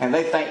 and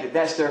they think that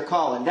that's their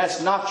calling.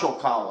 That's not your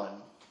calling.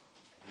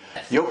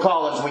 Your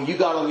calling is when you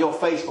got on your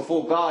face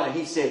before God and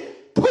He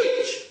said,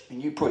 preach,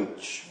 and you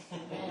preach.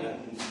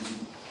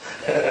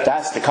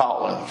 That's the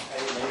calling.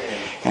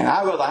 And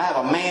I'd rather have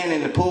a man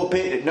in the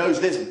pulpit that knows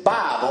this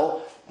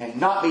Bible and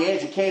not be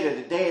educated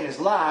a day in his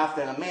life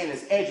than a man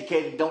that's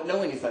educated and don't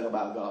know anything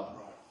about God.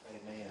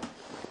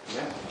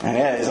 And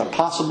that is a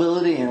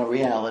possibility and a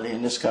reality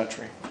in this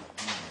country.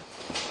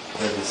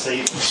 They're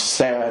deceived.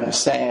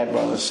 Sad,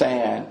 brother,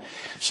 sad.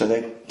 So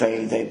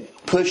they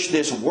push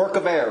this work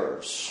of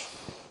errors.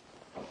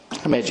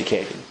 I'm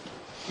educated,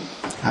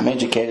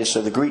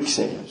 so the Greek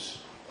says.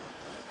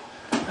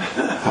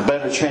 A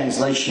better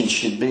translation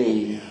should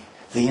be,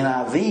 the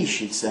NIV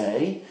should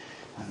say,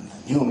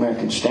 the New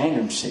American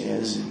Standard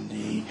says, and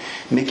the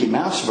Mickey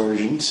Mouse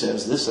version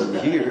says this over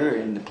here,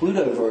 and the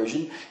Pluto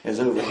version is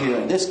over here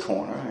in this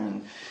corner,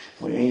 and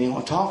we ain't even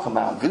want to talk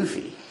about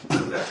Goofy.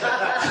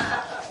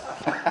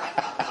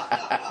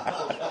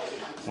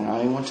 I don't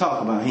even want to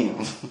talk about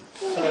him.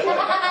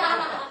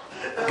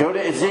 Go to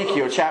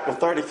Ezekiel chapter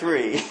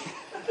 33.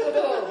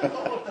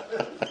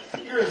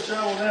 You're in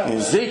trouble now.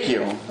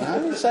 Ezekiel. I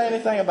didn't say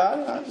anything about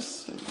it. I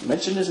just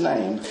mentioned his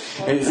name.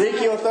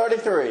 Ezekiel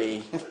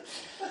 33.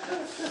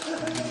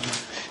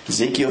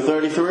 Ezekiel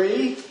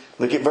 33.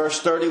 Look at verse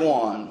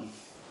 31.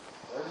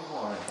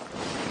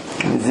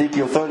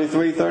 Ezekiel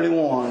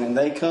 33:31. And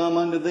they come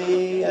unto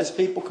thee as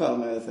people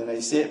cometh, and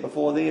they sit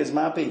before thee as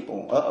my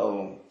people.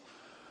 Uh-oh.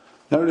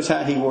 Notice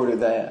how he worded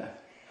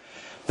that.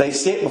 They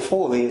sit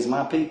before thee as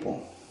my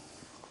people.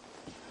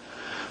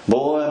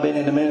 Boy, I've been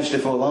in the ministry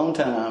for a long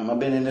time. I've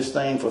been in this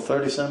thing for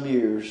 30-some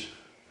years.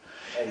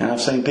 And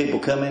I've seen people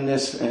come in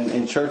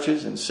in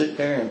churches and sit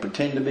there and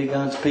pretend to be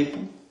God's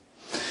people.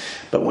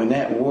 But when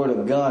that word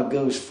of God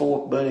goes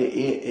forth, buddy,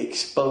 it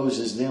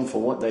exposes them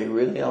for what they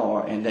really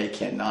are, and they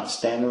cannot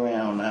stand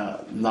around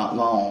not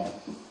long.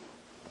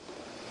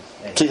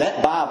 See,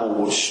 that Bible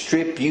will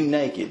strip you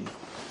naked.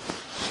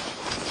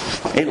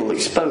 It'll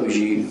expose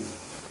you.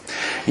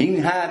 You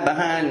can hide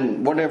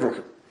behind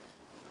whatever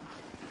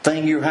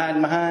thing you're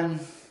hiding behind,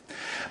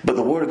 but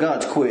the Word of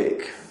God's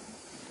quick,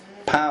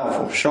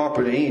 powerful,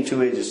 sharper than any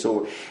two-edged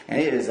sword,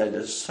 and it is a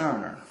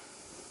discerner.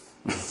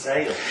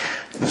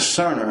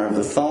 Discerner of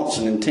the thoughts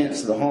and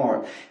intents of the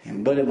heart.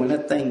 And buddy, when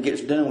that thing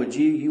gets done with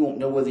you, you won't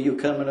know whether you're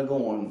coming or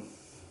going.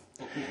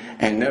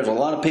 And there's a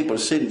lot of people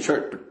that sit in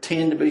church,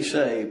 pretend to be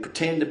saved,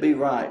 pretend to be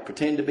right,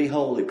 pretend to be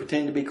holy,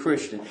 pretend to be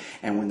Christian.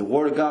 And when the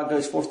Word of God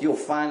goes forth, you'll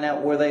find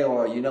out where they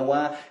are. You know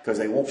why? Because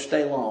they won't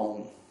stay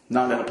long.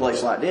 Not in a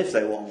place like this,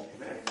 they won't.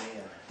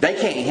 They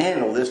can't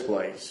handle this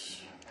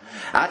place.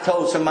 I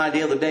told somebody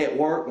the other day at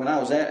work when I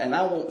was at, and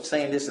I won't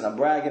say this in a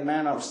bragging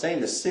manner, I was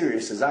saying as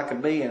serious as I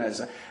can be, and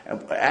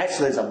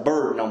actually as a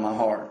burden on my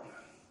heart.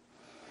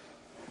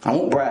 I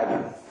won't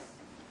brag it.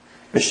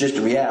 It's just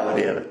the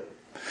reality of it.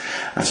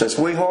 I said,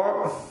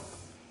 sweetheart,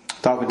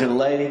 talking to the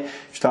lady,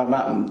 she's talking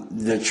about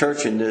the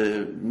church and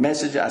the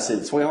message. I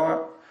said,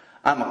 sweetheart,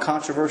 I'm a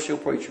controversial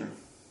preacher.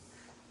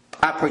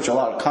 I preach a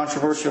lot of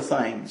controversial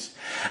things.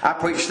 I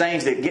preach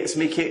things that gets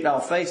me kicked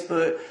off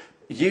Facebook,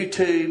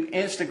 YouTube,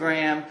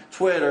 Instagram,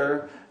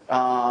 Twitter,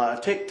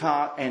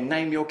 TikTok, and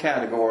name your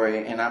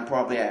category, and I'm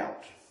probably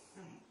out.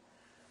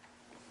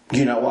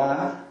 You know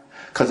why?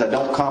 Because I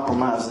don't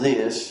compromise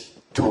this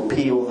to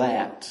appeal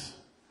that.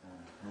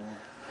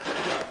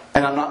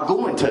 And I'm not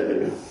going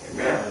to.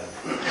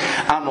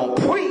 I'm going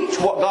to preach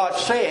what God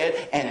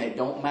said, and it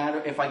don't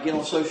matter if I get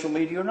on social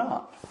media or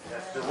not.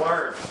 That's the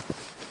word.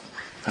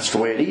 That's the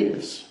way it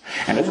is.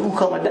 And there's going to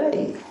come a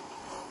day.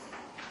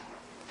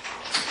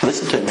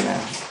 Listen to me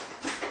now.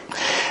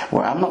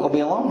 Well, I'm not going to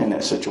be alone in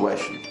that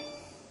situation.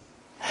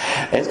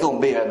 It's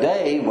going to be a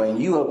day when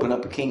you open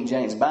up a King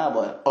James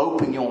Bible and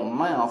open your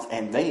mouth,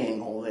 and they ain't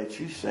going to let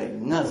you say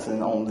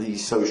nothing on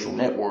these social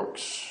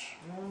networks.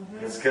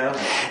 It's coming.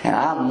 And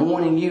I'm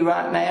warning you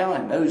right now,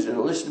 and those that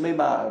are listening to me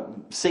by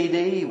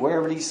CD,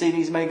 wherever these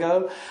CDs may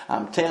go,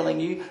 I'm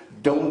telling you,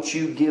 don't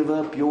you give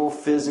up your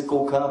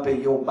physical copy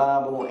of your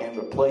Bible and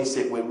replace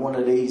it with one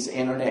of these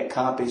internet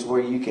copies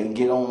where you can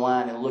get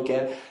online and look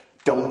at it.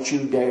 Don't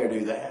you dare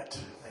do that.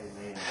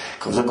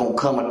 Because there's going to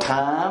come a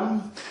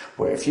time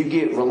where if you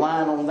get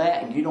relying on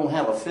that and you don't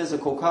have a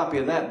physical copy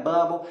of that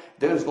Bible,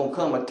 there's going to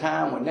come a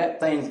time when that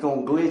thing's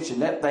going to glitch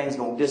and that thing's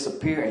going to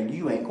disappear and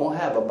you ain't going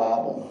to have a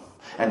Bible.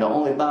 And the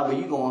only Bible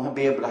you're going to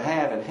be able to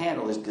have and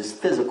handle is this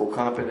physical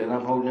copy that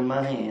I'm holding in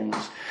my hands.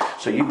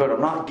 So you better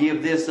not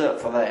give this up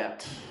for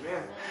that.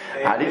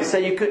 I didn't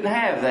say you couldn't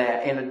have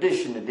that in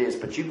addition to this,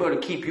 but you better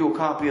keep your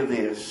copy of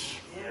this.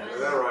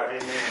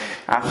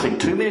 I've seen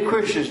too many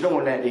Christians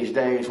doing that these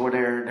days, where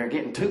they're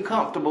getting too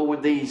comfortable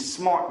with these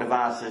smart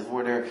devices,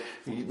 where they're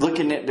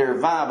looking at their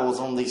Bibles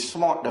on these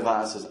smart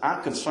devices.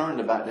 I'm concerned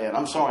about that.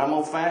 I'm sorry, I'm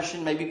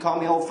old-fashioned. Maybe call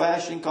me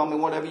old-fashioned, call me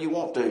whatever you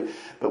want to.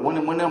 But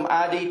when them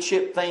ID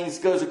chip things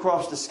goes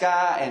across the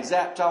sky and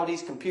zaps all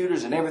these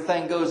computers and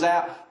everything goes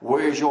out,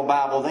 where's your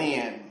Bible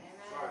then?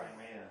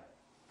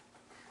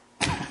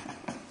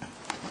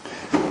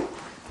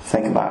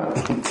 Think about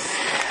it.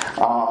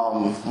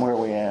 Where are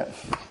we at?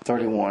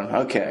 31.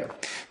 Okay.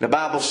 The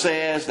Bible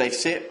says they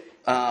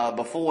sit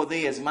before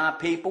thee as my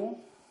people,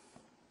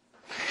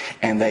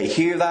 and they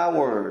hear thy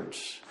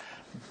words,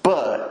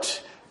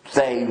 but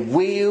they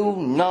will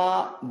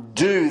not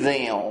do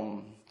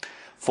them.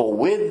 For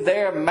with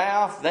their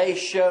mouth they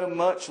show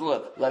much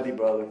love. Love you,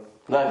 brother.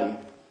 Love you.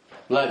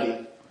 Love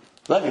you.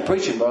 Love you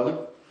preaching,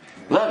 brother.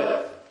 Love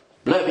it.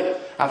 Love you.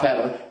 I've had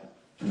a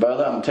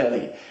brother, I'm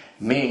telling you,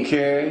 me and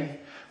Carrie,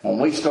 when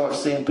we start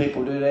seeing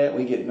people do that,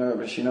 we get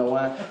nervous. You know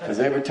why? Because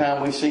every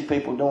time we see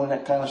people doing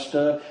that kind of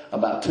stuff,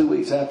 about 2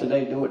 weeks after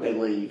they do it, they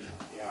leave.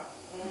 Yeah.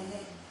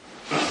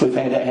 We've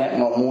had that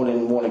happen on more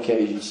than one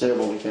occasion,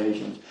 several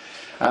occasions.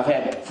 I've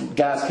had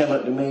guys come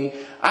up to me,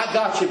 I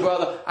got you,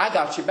 brother. I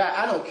got your back.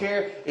 I don't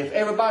care if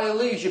everybody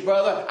leaves you,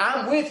 brother.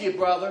 I'm with you,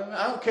 brother.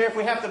 I don't care if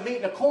we have to meet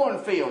in a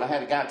cornfield. I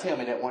had a guy tell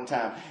me that one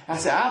time. I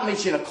said, I'll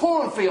meet you in a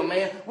cornfield,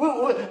 man.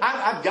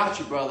 I've got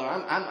you, brother.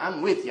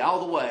 I'm with you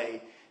all the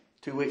way.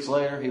 2 weeks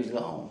later, he was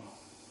gone.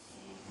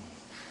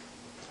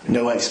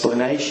 No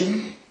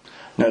explanation.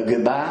 No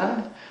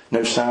goodbye.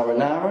 No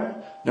sayonara.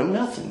 No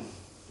nothing.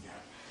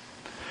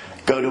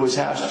 Go to his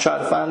house to try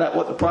to find out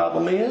what the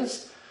problem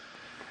is.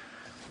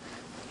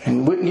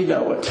 And wouldn't you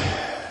know it,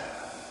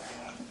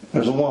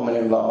 there's a woman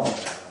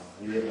involved.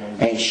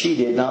 And she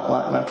did not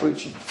like my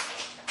preaching.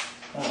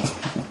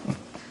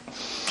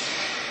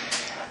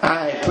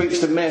 I had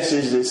preached a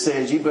message that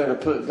says you better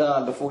put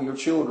God before your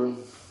children.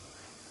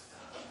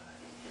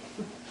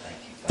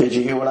 Did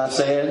you hear what I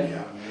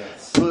said?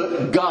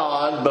 Put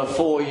God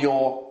before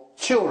your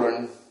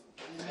children.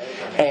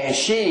 And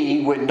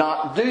she would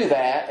not do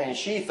that, and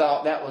she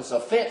thought that was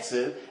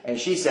offensive, and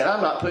she said,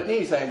 I'm not putting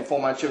anything before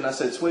my children. I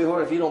said,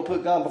 sweetheart, if you don't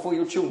put God before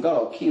your children,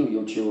 God will kill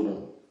your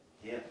children.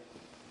 Yeah.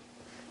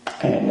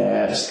 And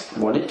that's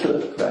what it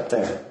took right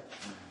there.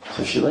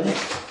 So she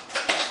left.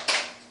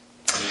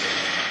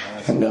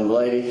 And the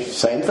lady,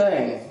 same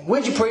thing.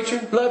 Would you,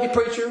 preacher? Love you,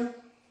 preacher.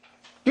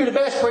 You're the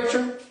best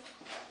preacher.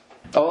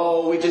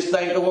 Oh, we just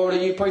thank the Lord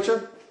of you,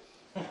 preacher.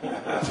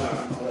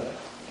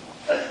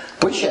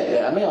 Appreciate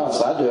that. I mean,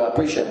 honestly, I do. I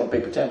appreciate when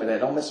people tell me that.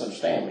 Don't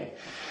misunderstand me.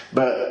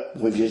 But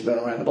we've just been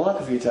around the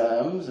block a few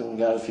times, and we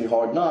got a few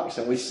hard knocks,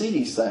 and we see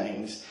these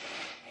things.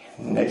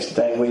 Next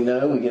thing we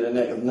know, we get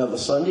another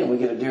Sunday, and we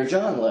get a Dear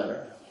John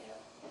letter.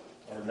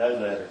 Or no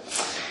letter.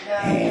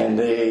 And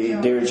the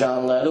Dear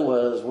John letter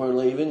was, we're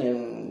leaving,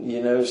 and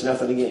it's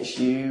nothing against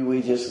you.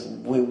 We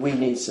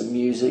need some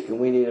music, and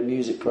we need a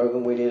music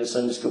program. We need a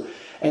Sunday school.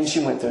 And she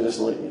went through this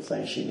litany of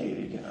things she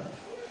needed,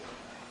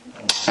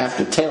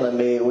 After telling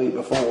me a week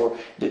before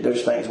that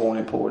those things weren't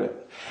important.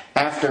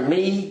 After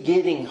me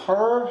getting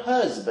her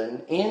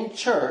husband in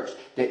church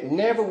that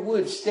never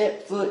would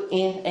step foot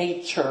in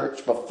a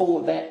church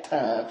before that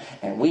time,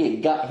 and we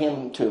had got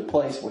him to a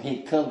place where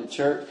he'd come to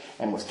church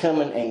and was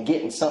coming and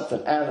getting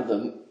something out of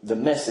the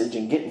message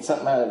and getting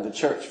something out of the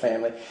church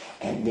family,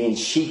 and then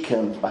she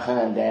comes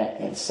behind that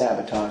and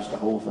sabotaged the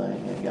whole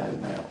thing and got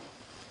him out.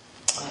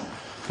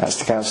 That's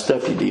the kind of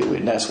stuff you deal with,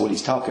 and that's what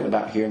he's talking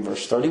about here in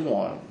verse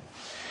 31.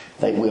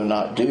 They will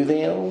not do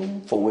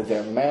them, for with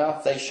their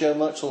mouth they show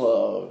much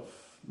love.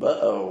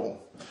 But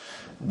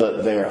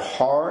their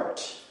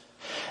heart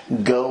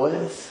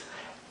goeth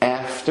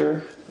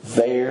after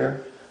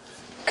their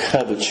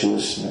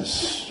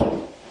covetousness.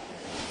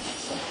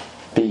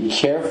 Be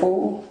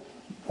careful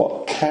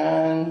what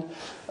kind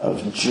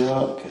of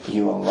junk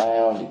you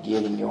allow to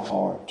get in your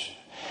heart.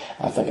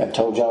 I think I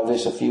told y'all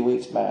this a few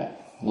weeks back.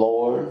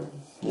 Lord,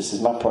 this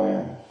is my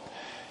prayer.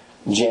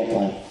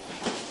 Gently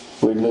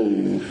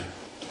remove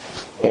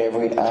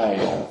every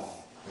idol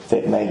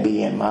that may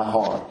be in my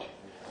heart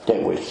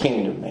that would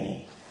hinder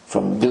me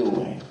from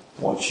doing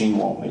what you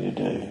want me to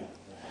do.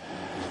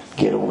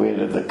 Get rid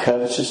of the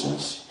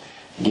covetousness.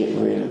 Get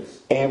rid of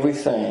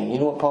everything. You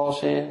know what Paul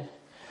said?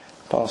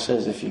 Paul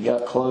says if you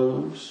got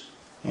clothes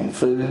and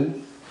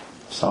food,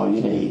 that's all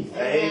you need.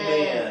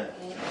 Amen.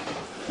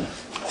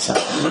 That's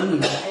all you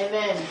need.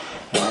 Amen.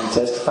 I can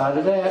testify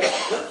to that.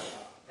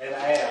 And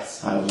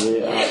ass. I've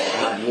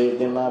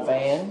lived in my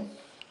van.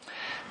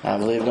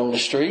 I've lived on the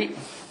street.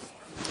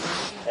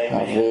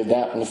 Amen. I've lived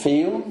out in the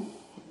field.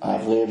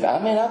 I've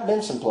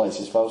been some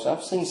places, folks.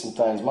 I've seen some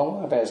things. My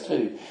wife has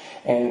too.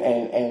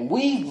 And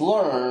we've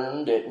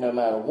learned that no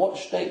matter what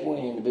state we're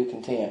in, to be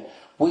content.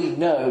 We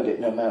know that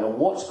no matter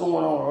what's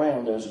going on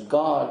around us,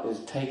 God is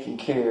taking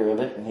care of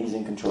it and He's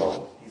in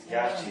control. He's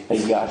got you.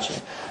 He's got you.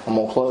 I'm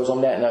going to close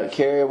on that note.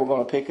 Carrie, we're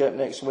going to pick up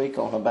next week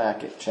on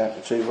Habakkuk, chapter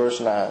 2, verse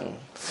 9.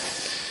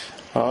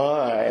 All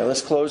right,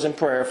 let's close in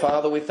prayer.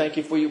 Father, we thank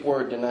you for your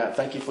word tonight.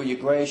 Thank you for your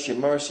grace, your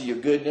mercy, your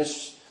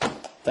goodness.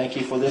 Thank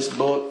you for this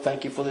book.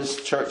 Thank you for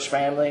this church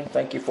family.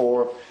 Thank you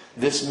for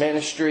this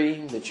ministry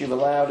that you've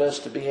allowed us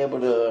to be able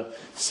to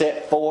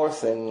set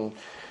forth and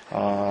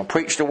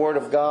preach the Word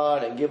of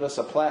God and give us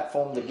a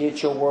platform to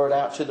get your Word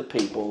out to the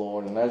people,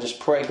 Lord. And I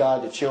just pray,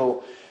 God, that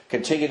you'll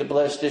continue to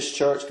bless this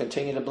church,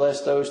 continue to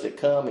bless those that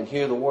come and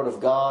hear the Word of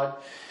God.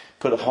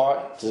 Put a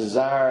heart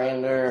desire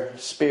in their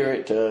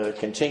spirit to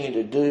continue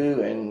to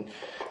do and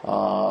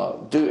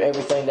do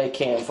everything they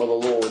can for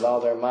the Lord with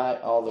all their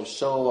might, all their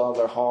soul, all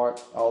their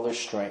heart, all their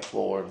strength,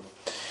 Lord.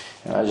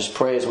 And I just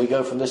pray as we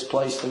go from this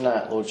place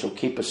tonight, Lord, you'll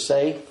keep us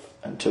safe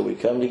until we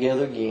come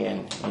together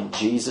again. In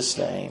Jesus'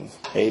 name,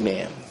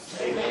 amen.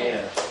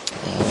 Amen.